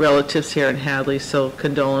relatives here in Hadley, so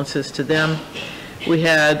condolences to them. We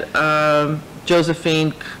had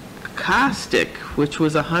Josephine Kostick, which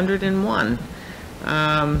was 101.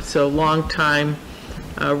 So long time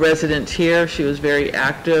resident here. She was very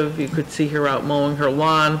active. You could see her out mowing her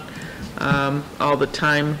lawn all the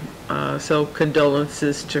time. So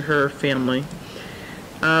condolences to her family.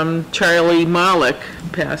 Charlie Malik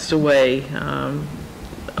passed away,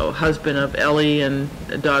 husband of Ellie and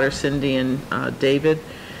daughter Cindy and David.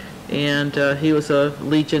 And he was a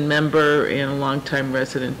Legion member and a longtime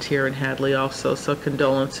resident here in Hadley also, so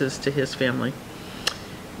condolences to his family.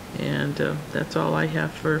 And that's all I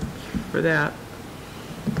have for that.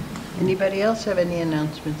 Anybody else have any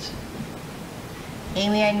announcements?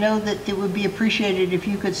 Amy, I know that it would be appreciated if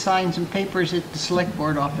you could sign some papers at the Select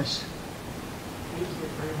Board office.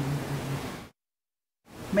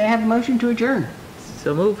 May I have a motion to adjourn?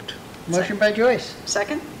 So moved. Motion by Joyce.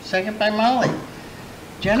 Second? Second by Molly.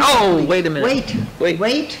 Jennifer, Oh, please. wait a minute.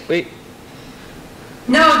 Wait.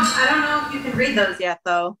 No, I don't know if you can read those yet,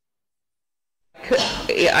 though.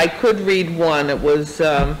 I could read one. It was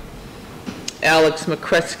Alex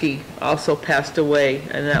McCreskey also passed away,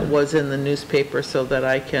 and that was in the newspaper, so that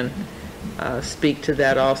I can speak to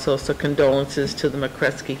that also. So condolences to the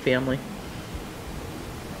McCreskey family.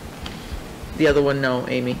 The other one, no,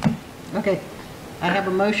 Amy. Okay. I have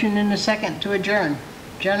a motion and a second to adjourn.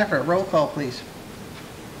 Jennifer, roll call, please.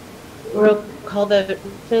 Roll call vote,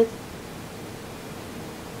 please.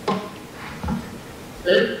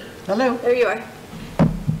 Hello? Hello? There you are.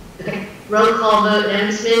 Okay. Roll call vote,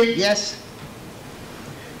 Adam Smith, Yes?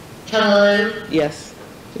 Chungalo, Yes.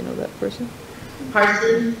 Do you know that person?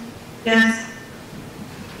 Parsons, Yes.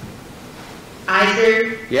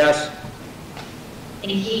 Iser, Yes.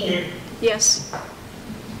 and Keegan. Yes.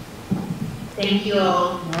 Thank you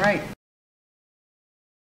all. All right.